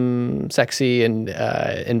activism sexy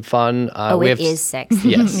and fun. It is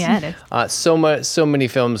sexy. Yes. Yeah, it is. So many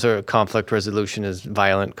films are conflict resolution is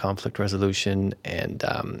violent conflict resolution, and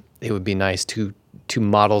it would be nice to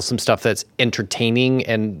model some stuff that's entertaining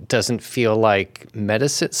and doesn't feel like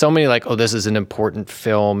medicine. So many like, oh, this is an important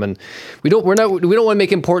film, and we don't want to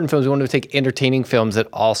make important films. We want to take entertaining films that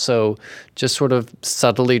also just sort of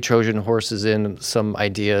subtly Trojan horses in some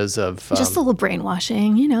ideas of just a little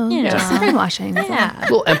brainwashing, just brainwashing. Yeah. A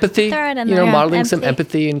little empathy, modeling some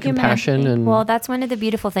empathy and compassion. And well, that's one of the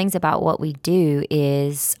beautiful things about what we do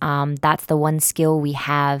is that's the one skill we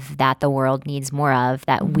have that the world needs more of,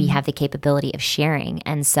 that we have the capability of sharing.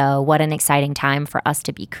 And so what an exciting time for us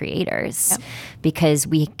to be creators, because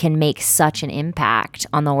we can make such an impact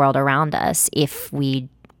on the world around us if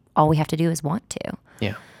all we have to do is want to.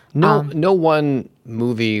 Yeah. No one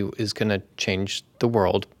movie is going to change the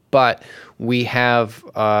world, but we have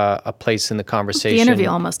a place in the conversation. The interview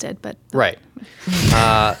almost did, but... Right.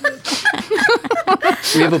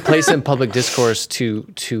 We have a place in public discourse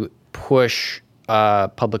to push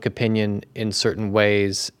public opinion in certain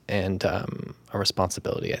ways, and a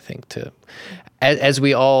responsibility, I think, to as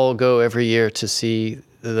we all go every year to see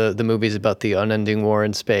the movies about the unending war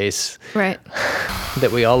in space, right?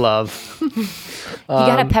 That we all love. You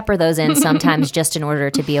got to pepper those in sometimes just in order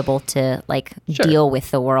to be able to deal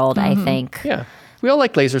with the world, I think. Yeah. We all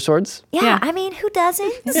like laser swords. Yeah, I mean, who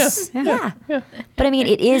doesn't? Yeah. But I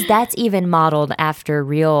mean, that's even modeled after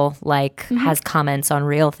real, has comments on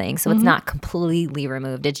real things. So it's not completely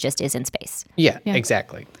removed. It just is in space. Yeah.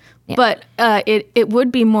 Exactly. Yeah. But it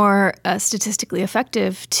would be more statistically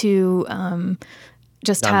effective to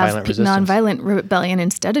just have nonviolent rebellion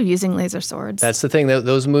instead of using laser swords. That's the thing.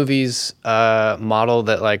 Those movies model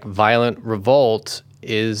that violent revolt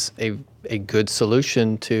is a good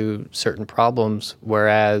solution to certain problems,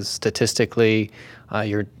 whereas statistically,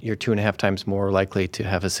 you're 2.5 times more likely to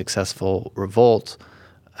have a successful revolt.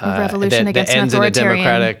 Revolution that against ends an in a authoritarian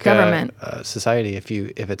democratic government. Society if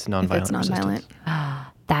it's nonviolent resistance.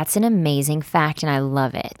 That's an amazing fact, and I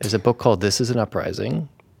love it. There's a book called This Is an Uprising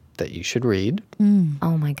that you should read.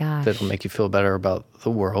 Oh my gosh. That'll make you feel better about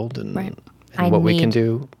the world and I what we can need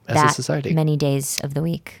do as a society. Many days of the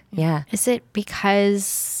week. Yeah. Is it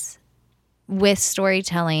because with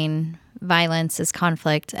storytelling, violence is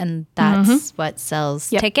conflict, and that's what sells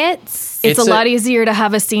tickets? It's a lot easier to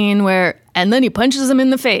have a scene where, and then he punches him in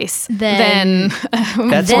the face than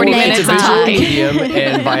that's 40 it's minutes a visual high. medium,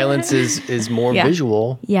 and violence is more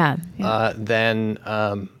visual than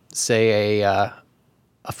say a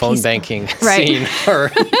phone banking scene,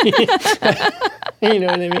 or you know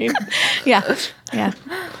what I mean? Yeah.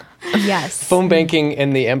 Yes. Phone banking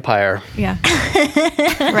in the Empire. Yeah.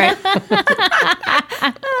 Right.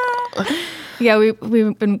 Yeah,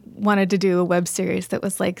 we've been wanted to do a web series that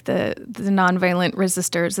was like the nonviolent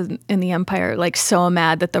resistors in the Empire, so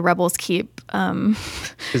mad that the rebels keep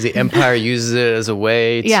because the Empire uses it as a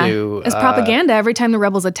way to as propaganda. Every time the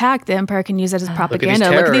rebels attack, the Empire can use it as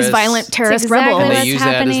propaganda. Look at these violent terrorist rebels. And they use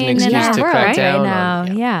that as an excuse to crack down now.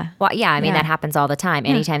 on. Well, yeah, I mean that happens all the time.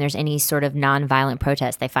 Anytime there's any sort of nonviolent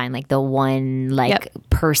protest, they find the one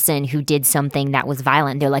person who did something that was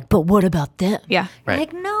violent. They're like, but what about them? Yeah.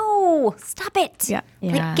 Right. No, stop it. Yeah.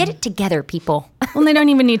 Get it together, people. Well, they don't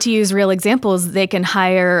even need to use real examples. They can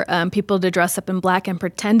hire people to dress up in black and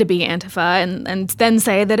pretend to be Antifa and then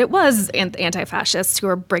say that it was anti-fascists who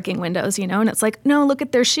are breaking windows, And it's like, no, look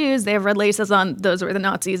at their shoes. They have red laces on. Those were the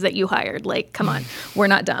Nazis that you hired. Come on. We're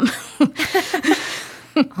not dumb.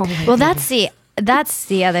 Well, that's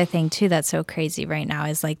the other thing too that's so crazy right now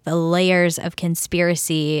is the layers of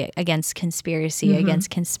conspiracy against conspiracy against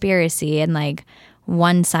conspiracy, and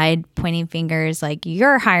one side pointing fingers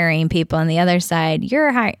you're hiring people, and the other side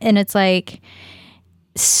you're hiring, and it's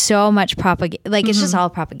so much propaganda. It's just all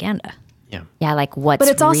propaganda. Yeah, what's But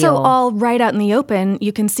it's also real. all right out in the open.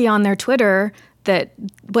 You can see on their Twitter that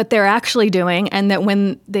what they're actually doing, and that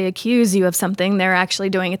when they accuse you of something, they're actually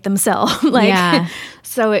doing it themselves.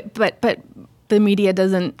 So but the media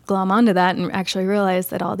doesn't glom onto that and actually realize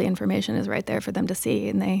that all the information is right there for them to see.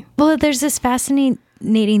 And there's this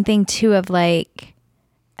fascinating thing too of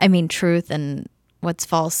truth and what's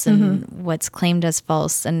false and what's claimed as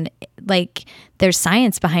false, and there's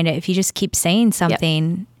science behind it. If you just keep saying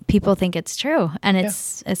something, people think it's true, and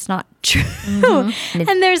it's not true. And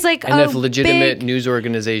there's and if legitimate news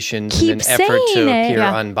organizations, in an effort to appear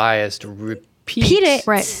unbiased, repeat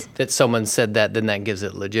it, that someone said that, then that gives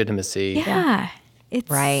it legitimacy. Yeah, it's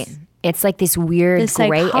right. It's this weird the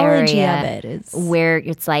gray area of it is where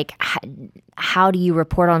it's how do you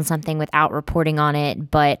report on something without reporting on it,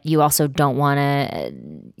 but you also don't want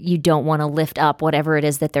to lift up whatever it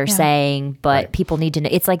is that they're saying, but people need to know.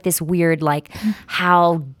 It's this weird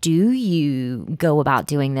how do you go about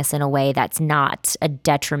doing this in a way that's not a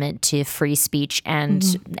detriment to free speech and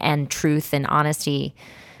truth and honesty?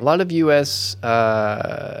 A lot of U.S.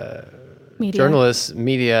 journalists,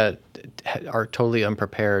 media are totally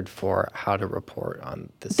unprepared for how to report on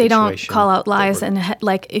this They situation. don't call out lies, and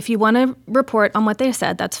if you want to report on what they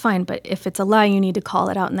said, that's fine. But if it's a lie, you need to call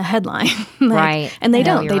it out in the headline. Right. And they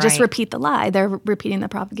don't. They just repeat the lie. They're repeating the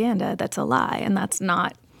propaganda. That's a lie, and that's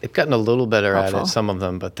not. They've gotten a little better helpful. at it, some of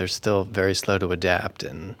them, but they're still very slow to adapt,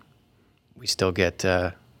 and we still get,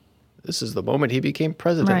 this is the moment he became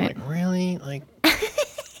president. Right. Really?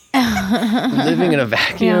 Living in a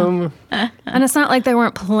vacuum. And it's not like there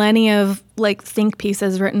weren't plenty of think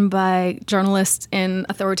pieces written by journalists in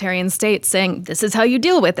authoritarian states saying this is how you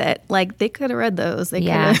deal with it. They could have read those. They could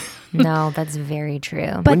have. No, that's very true.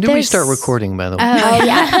 But when do we start recording, by the way? Oh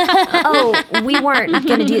yeah. We weren't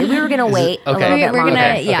gonna do. We were gonna wait a little bit longer.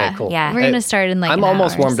 Okay, cool. Yeah. We're gonna start in I'm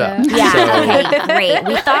almost warmed up. Yeah. So. Okay. Great.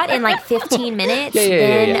 We thought in 15 minutes.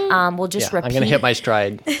 Then we'll just repeat. I'm gonna hit my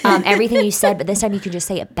stride. Everything you said, but this time you can just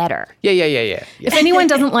say it better. Yeah. If anyone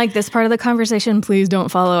doesn't like this part of the conversation, please don't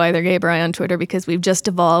follow either Gabe or I on Twitter, because we've just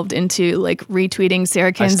evolved into retweeting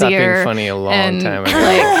Sarah Kendzior. I stopped being funny a long time ago.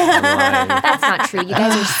 That's not true. You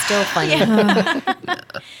guys are still funny.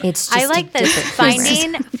 It's just I like this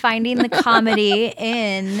finding the comedy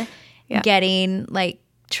in getting like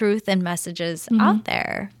truth and messages out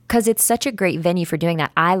there. Because it's such a great venue for doing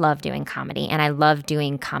that. I love doing comedy, and I love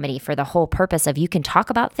doing comedy for the whole purpose of you can talk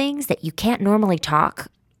about things that you can't normally talk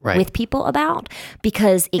with people about,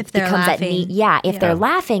 because it becomes that neat. If they're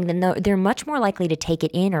laughing, then they're much more likely to take it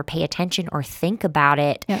in or pay attention or think about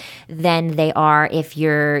it than they are if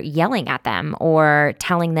you're yelling at them or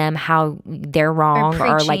telling them how they're wrong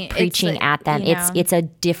or like preaching at them. It's a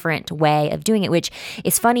different way of doing it, which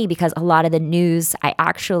is funny because a lot of the news I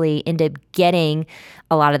actually end up getting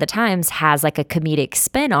a lot of the times has like a comedic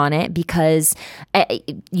spin on it, because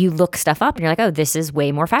you look stuff up and you're like, oh, this is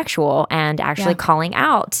way more factual and actually calling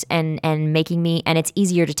out and making me, and it's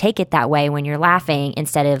easier to take it that way when you're laughing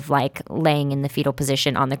instead of like laying in the fetal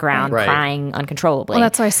position on the ground crying uncontrollably. Well,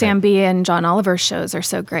 that's why Sam B and John Oliver's shows are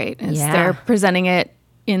so great. They're presenting it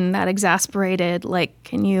in that exasperated, like,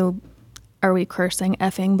 are we cursing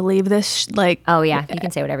effing believe this? Oh yeah, you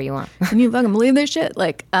can say whatever you want. Can you fucking believe this shit?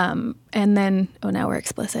 Like, and then, now we're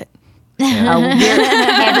explicit.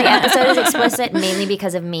 Every episode is explicit, mainly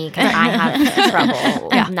because of me, because I have trouble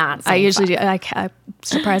not saying I usually do. I'm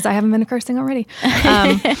surprised I haven't been cursing already.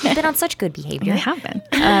 You've been on such good behavior. I have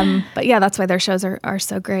been. But yeah, that's why their shows are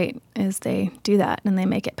so great, is they do that and they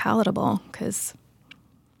make it palatable, because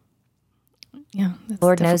it's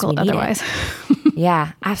Lord knows we need otherwise. It.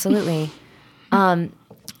 Yeah, absolutely. What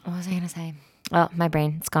was I going to say? Oh, my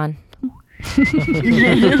brain, it's gone.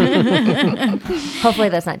 Hopefully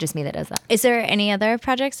that's not just me that does that. Is there any other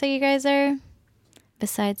projects that you guys are,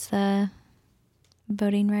 besides the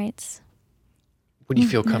voting rights? Would you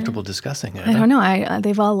feel comfortable discussing it? I don't know.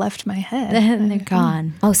 They've all left my head. They're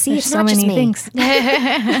gone. Oh, see, There's it's so not just many me. things.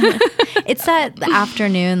 It's that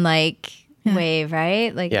afternoon wave,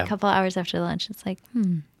 right? Like a couple hours after lunch. It's like,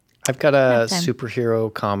 I've got a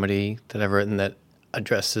superhero comedy that I've written that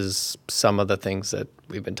addresses some of the things that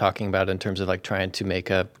we've been talking about in terms of like trying to make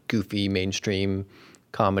a goofy mainstream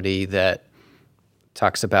comedy that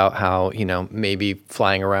talks about how, maybe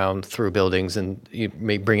flying around through buildings and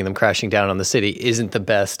bringing them crashing down on the city isn't the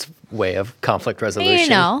best way of conflict resolution.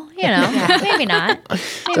 maybe not.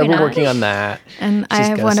 So we're working on that. And I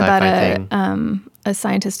have one about a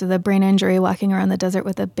scientist with a brain injury walking around the desert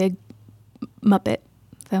with a big Muppet.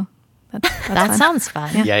 So that's that fun. sounds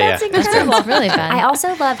fun. Yeah. That's incredible. It's really fun. I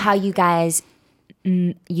also love how you guys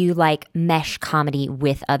you like mesh comedy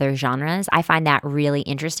with other genres. I find that really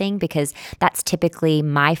interesting because that's typically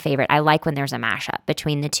my favorite. I like when there's a mashup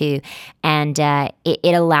between the two, and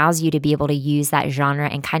it allows you to be able to use that genre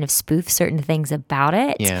and kind of spoof certain things about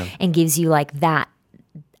it, and gives you like that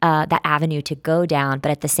avenue to go down,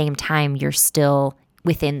 but at the same time you're still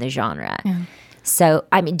within the genre. So,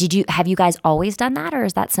 I mean, have you guys always done that, or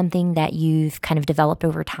is that something that you've kind of developed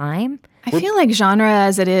over time? I feel like genre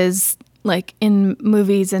as it is, like in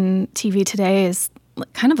movies and TV today, is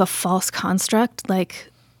kind of a false construct.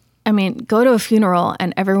 Like, I mean, go to a funeral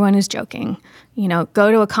and everyone is joking.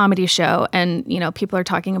 Go to a comedy show and people are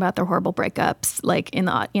talking about their horrible breakups, like in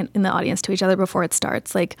the audience to each other before it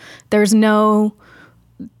starts. Like, there's no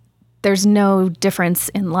difference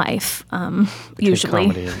in life, usually.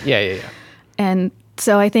 Comedy. Yeah. And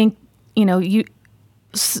so I think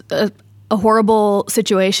a horrible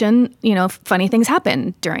situation, funny things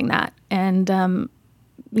happen during that. And,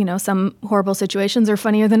 some horrible situations are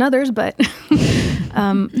funnier than others, but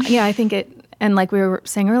I think and like we were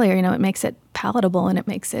saying earlier, it makes it palatable and it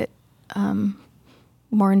makes it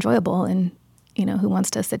more enjoyable. And, who wants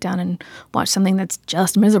to sit down and watch something that's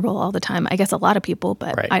just miserable all the time? I guess a lot of people,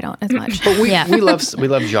 but I don't as much. But we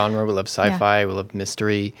love genre, we love sci-fi, we love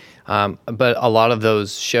mystery. But a lot of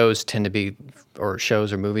those shows tend to be, or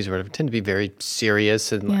shows or movies or whatever, tend to be very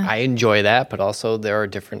serious, and I enjoy that. But also there are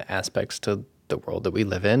different aspects to the world that we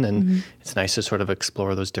live in, and it's nice to sort of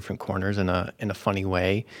explore those different corners in a funny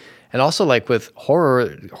way. And also, like with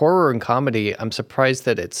horror and comedy, I'm surprised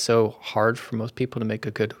that it's so hard for most people to make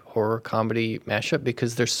a good horror comedy mashup,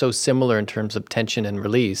 because they're so similar in terms of tension and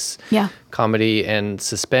release. Yeah. Comedy and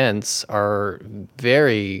suspense are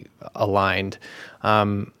very aligned.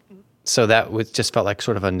 So that just felt like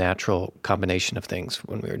sort of a natural combination of things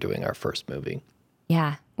when we were doing our first movie.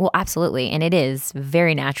 Yeah, well, absolutely. And it is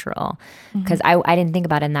very natural, because I didn't think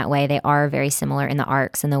about it in that way. They are very similar in the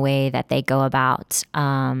arcs and the way that they go about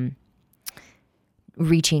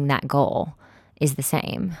reaching that goal is the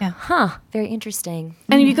same. Yeah. Huh. Very interesting.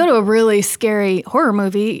 And if you go to a really scary horror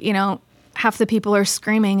movie, half the people are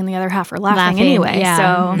screaming and the other half are laughing anyway. Yeah.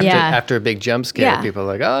 So After a big jump scare, people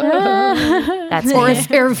are like, oh. That's or it.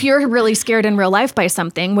 if you're really scared in real life by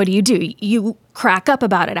something, what do? You crack up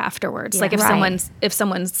about it afterwards. Like if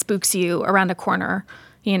someone spooks you around a corner,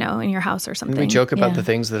 in your house or something. And we joke about the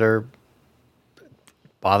things that are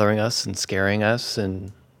bothering us and scaring us,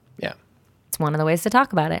 and It's one of the ways to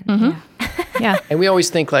talk about it. Mm-hmm. Yeah. And we always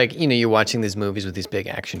think like, you're watching these movies with these big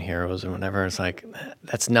action heroes or whatever. It's like,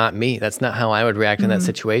 that's not me. That's not how I would react in that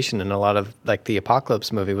situation. And a lot of like the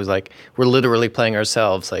Apocalypse movie was like, we're literally playing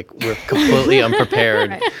ourselves. Like we're completely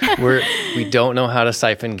unprepared. We don't know how to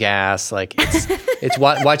siphon gas. Like it's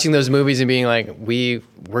watching those movies and being like, we're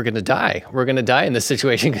going to die. We're going to die in this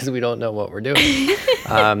situation because we don't know what we're doing.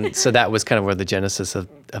 So that was kind of where the genesis of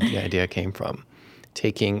the idea came from.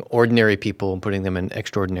 Taking ordinary people and putting them in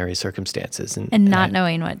extraordinary circumstances. And not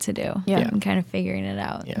knowing what to do. Yeah. And kind of figuring it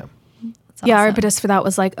out. Yeah. Yeah, our impetus for that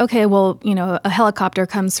was like, okay, well, a helicopter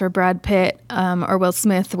comes for Brad Pitt or Will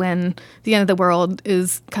Smith when the end of the world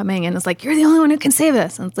is coming, and it's like, you're the only one who can save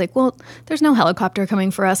us. And it's like, well, there's no helicopter coming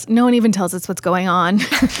for us. No one even tells us what's going on.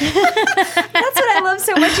 That's what I love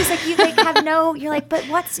so much. He's like, you're like, but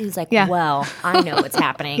what's, he's like, well, I know what's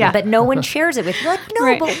happening, but no one shares it with you. You're like,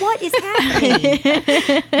 no, but what is happening?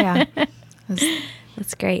 Yeah.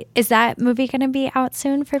 That's great. Is that movie going to be out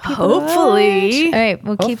soon for people? Hopefully. All right,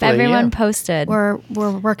 we'll keep everyone posted. We're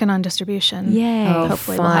working on distribution. Yay.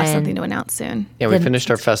 Hopefully we'll have something to announce soon. Yeah, we finished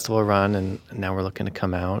our festival run, and now we're looking to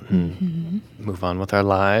come out and move on with our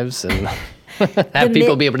lives and have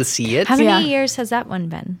people be able to see it. How many years has that one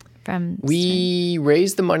been from? We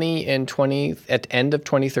raised the money at the end of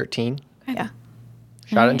 2013. Yeah.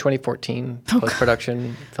 Shot it in 2014,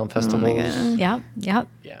 post-production, film festivals. Yep.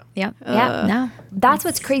 Yeah. No. That's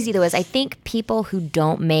what's crazy though, is I think people who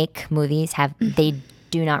don't make movies they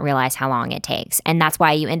do not realize how long it takes. And that's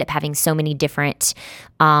why you end up having so many different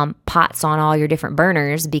pots on all your different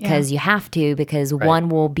burners, because you have to, because one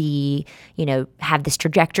will be, have this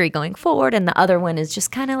trajectory going forward, and the other one is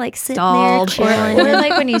just kind of like sitting there chilling. Or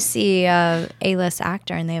like when you see a A-list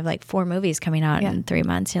actor and they have like 4 movies coming out in 3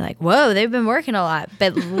 months, you're like, whoa, they've been working a lot.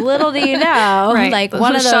 But little do you know, like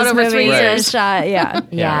one of those movies is shot. Yeah.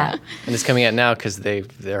 And it's coming out now because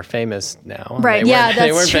they're famous now. Right.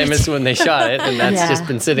 They weren't famous when they shot it, and that's just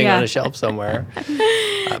been sitting on a shelf somewhere.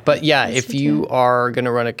 But if you are going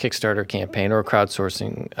to run a Kickstarter campaign or a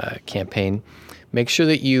crowdsourcing campaign, make sure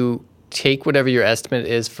that you take whatever your estimate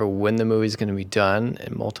is for when the movie is going to be done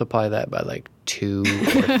and multiply that by like 2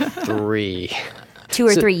 or 3. 2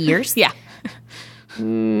 or 3 years? Yeah.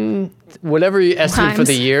 Whatever you estimate for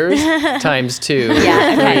the years, times 2 or 3.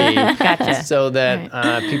 Gotcha. So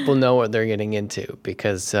that people know what they're getting into,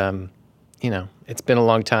 because it's been a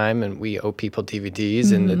long time, and we owe people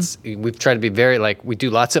DVDs, and we've tried to be very we do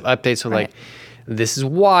lots of updates with this is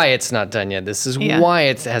why it's not done yet. This is why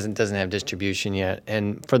it doesn't have distribution yet.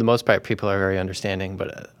 And for the most part, people are very understanding.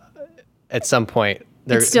 But at some point,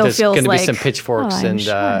 there's going to be some pitchforks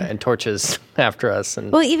and torches after us.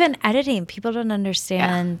 And well, even editing, people don't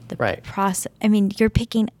understand the process. I mean, you're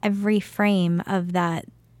picking every frame of that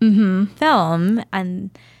film, and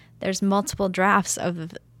there's multiple drafts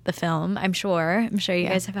of the film. I'm sure you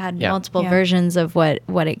guys have had multiple versions of what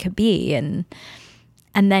it could be,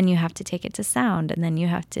 and then you have to take it to sound, and then you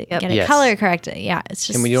have to get it color corrected. Yeah, it's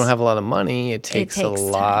just. And when you don't have a lot of money, it takes a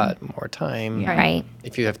lot more time. Right.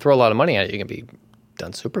 If you throw a lot of money at it, you can be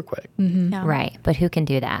done super quick. Right. But who can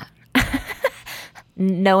do that?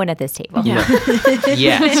 No one at this table. Yeah.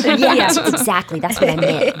 Yes, exactly. That's what I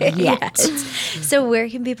meant. Yes. So where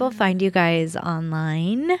can people find you guys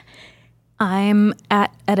online? I'm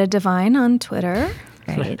at Etta Devine on Twitter.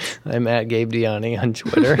 Right. I'm at Gabe Diani on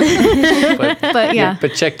Twitter.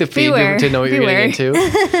 But check the feed to know what you're getting into.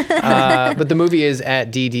 But the movie is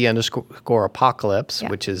at DD_Apocalypse,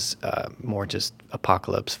 which is more just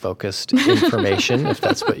apocalypse-focused information, if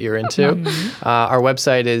that's what you're into. Our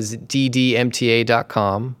website is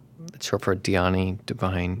ddmta.com. It's short for Diani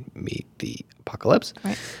Devine Meet the Apocalypse.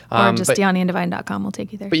 Right. Or just DianiandDevine.com will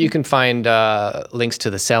take you there. But you can find links to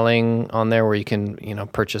the selling on there, where you can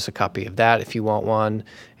purchase a copy of that if you want one,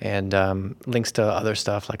 and links to other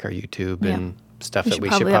stuff like our YouTube and stuff that we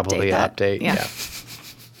should probably update. Yeah.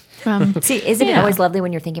 See, isn't it always lovely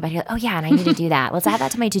when you're thinking about it? Oh yeah, and I need to do that. Let's add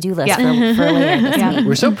that to my to-do list for later this week.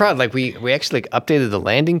 We're so proud. Like we actually updated the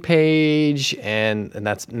landing page, and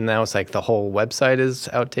that's now it's like the whole website is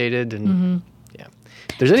outdated, and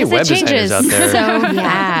there's any web designers out there. So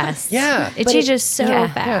fast. It changes so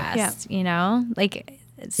fast. You know, like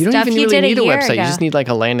you don't stuff even you really did need a website. Ago. You just need like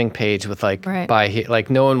a landing page with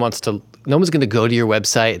no one wants to gonna go to your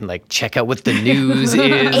website and like check out what the news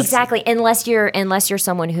is. Exactly, unless you're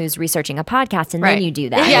someone who's researching a podcast, and then you do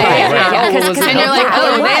that. Right. Because And you're like,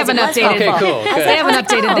 they haven't updated. Okay, cool. Good. They haven't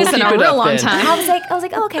updated this in a real long time. I was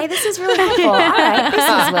like, oh, okay, this is really helpful. All right, this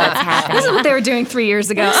is what's happening. This is what they were doing 3 years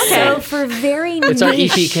ago. Okay. So for very niche, It's our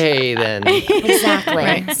EPK then.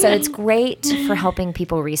 exactly. So it's great for helping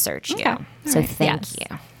people research you. So thank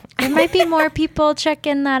you. There might be more people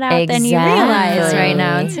checking that out than you realize right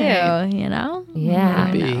now, too. You know?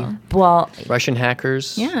 Yeah. Maybe. Well, Russian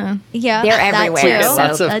hackers. Yeah. They're everywhere,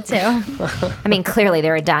 so- That too. I mean, clearly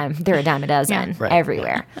they're a dime a dozen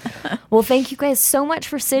everywhere. Well, thank you guys so much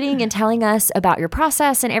for sitting and telling us about your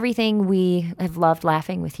process and everything. We have loved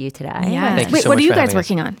laughing with you today. Yeah. Thank you Wait, so what much are you for guys having us.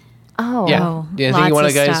 working on? Oh, Yeah. Do you anything you lots want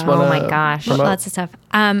of to guys stuff. want to Oh my gosh. promote? Lots of stuff.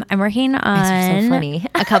 I'm working on so funny.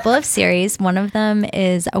 a couple of series. One of them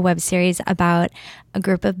is a web series about a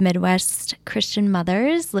group of Midwest Christian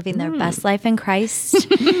mothers living their best life in Christ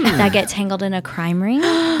that get tangled in a crime ring.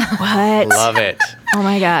 What? Love it. Oh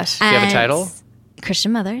my gosh. Do you have a title?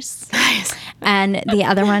 Christian Mothers. And the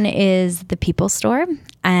other one is The People Store.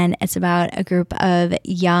 And it's about a group of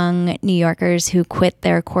young New Yorkers who quit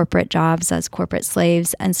their corporate jobs as corporate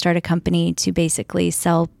slaves and start a company to basically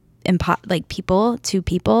sell people to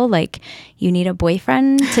people. Like, you need a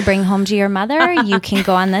boyfriend to bring home to your mother, you can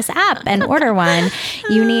go on this app and order one.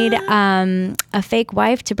 You need a fake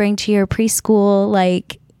wife to bring to your preschool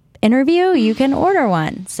interview, you can order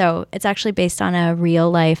one. So it's actually based on a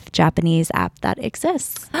real life Japanese app that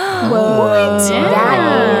exists. Whoa.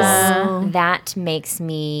 That makes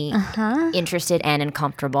me interested and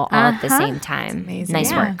uncomfortable all at the same time.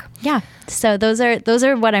 Nice work. Yeah. So those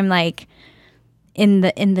are what I'm like in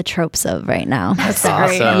the tropes of right now. That's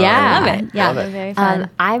awesome. Yeah. Love it. Yeah. Love it. They're very fun.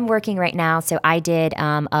 I'm working right now. So I did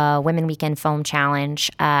a Women Weekend Film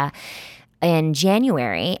Challenge in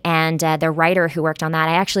January, and the writer who worked on that,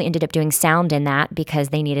 I actually ended up doing sound in that because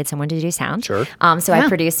they needed someone to do sound. Sure. So I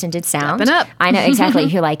produced and did sound. Stepping up. I know, exactly.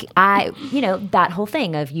 You're like, that whole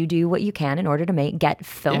thing of you do what you can in order to get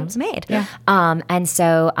films made. Yeah. And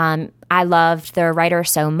so I loved the writer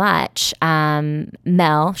so much,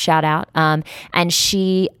 Mel, shout out, and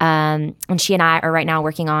she and I are right now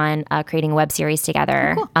working on creating a web series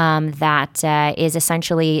together that is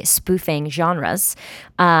essentially spoofing genres,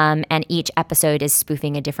 and each episode is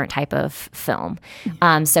spoofing a different type of film.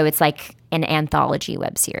 So it's like an anthology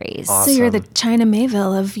web series. Awesome. So you're the China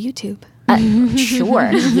Mayville of YouTube. Sure.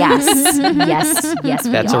 Yes. That's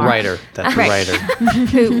we a are. writer. That's a writer.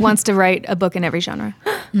 Who wants to write a book in every genre.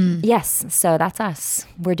 Yes. So that's us.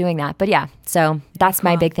 We're doing that. But yeah, so that's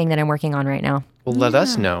my big thing that I'm working on right now. Well, let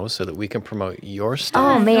us know so that we can promote your stuff.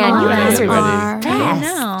 Oh man, you When guys are anybody- the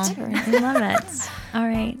best. I love it. All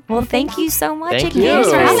right. Well, thank you so much Thank again you. for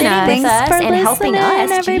sitting with Thanks us for and helping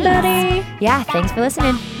listening, us. everybody. Yeah, thanks for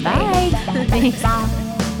listening. Bye. Thanks.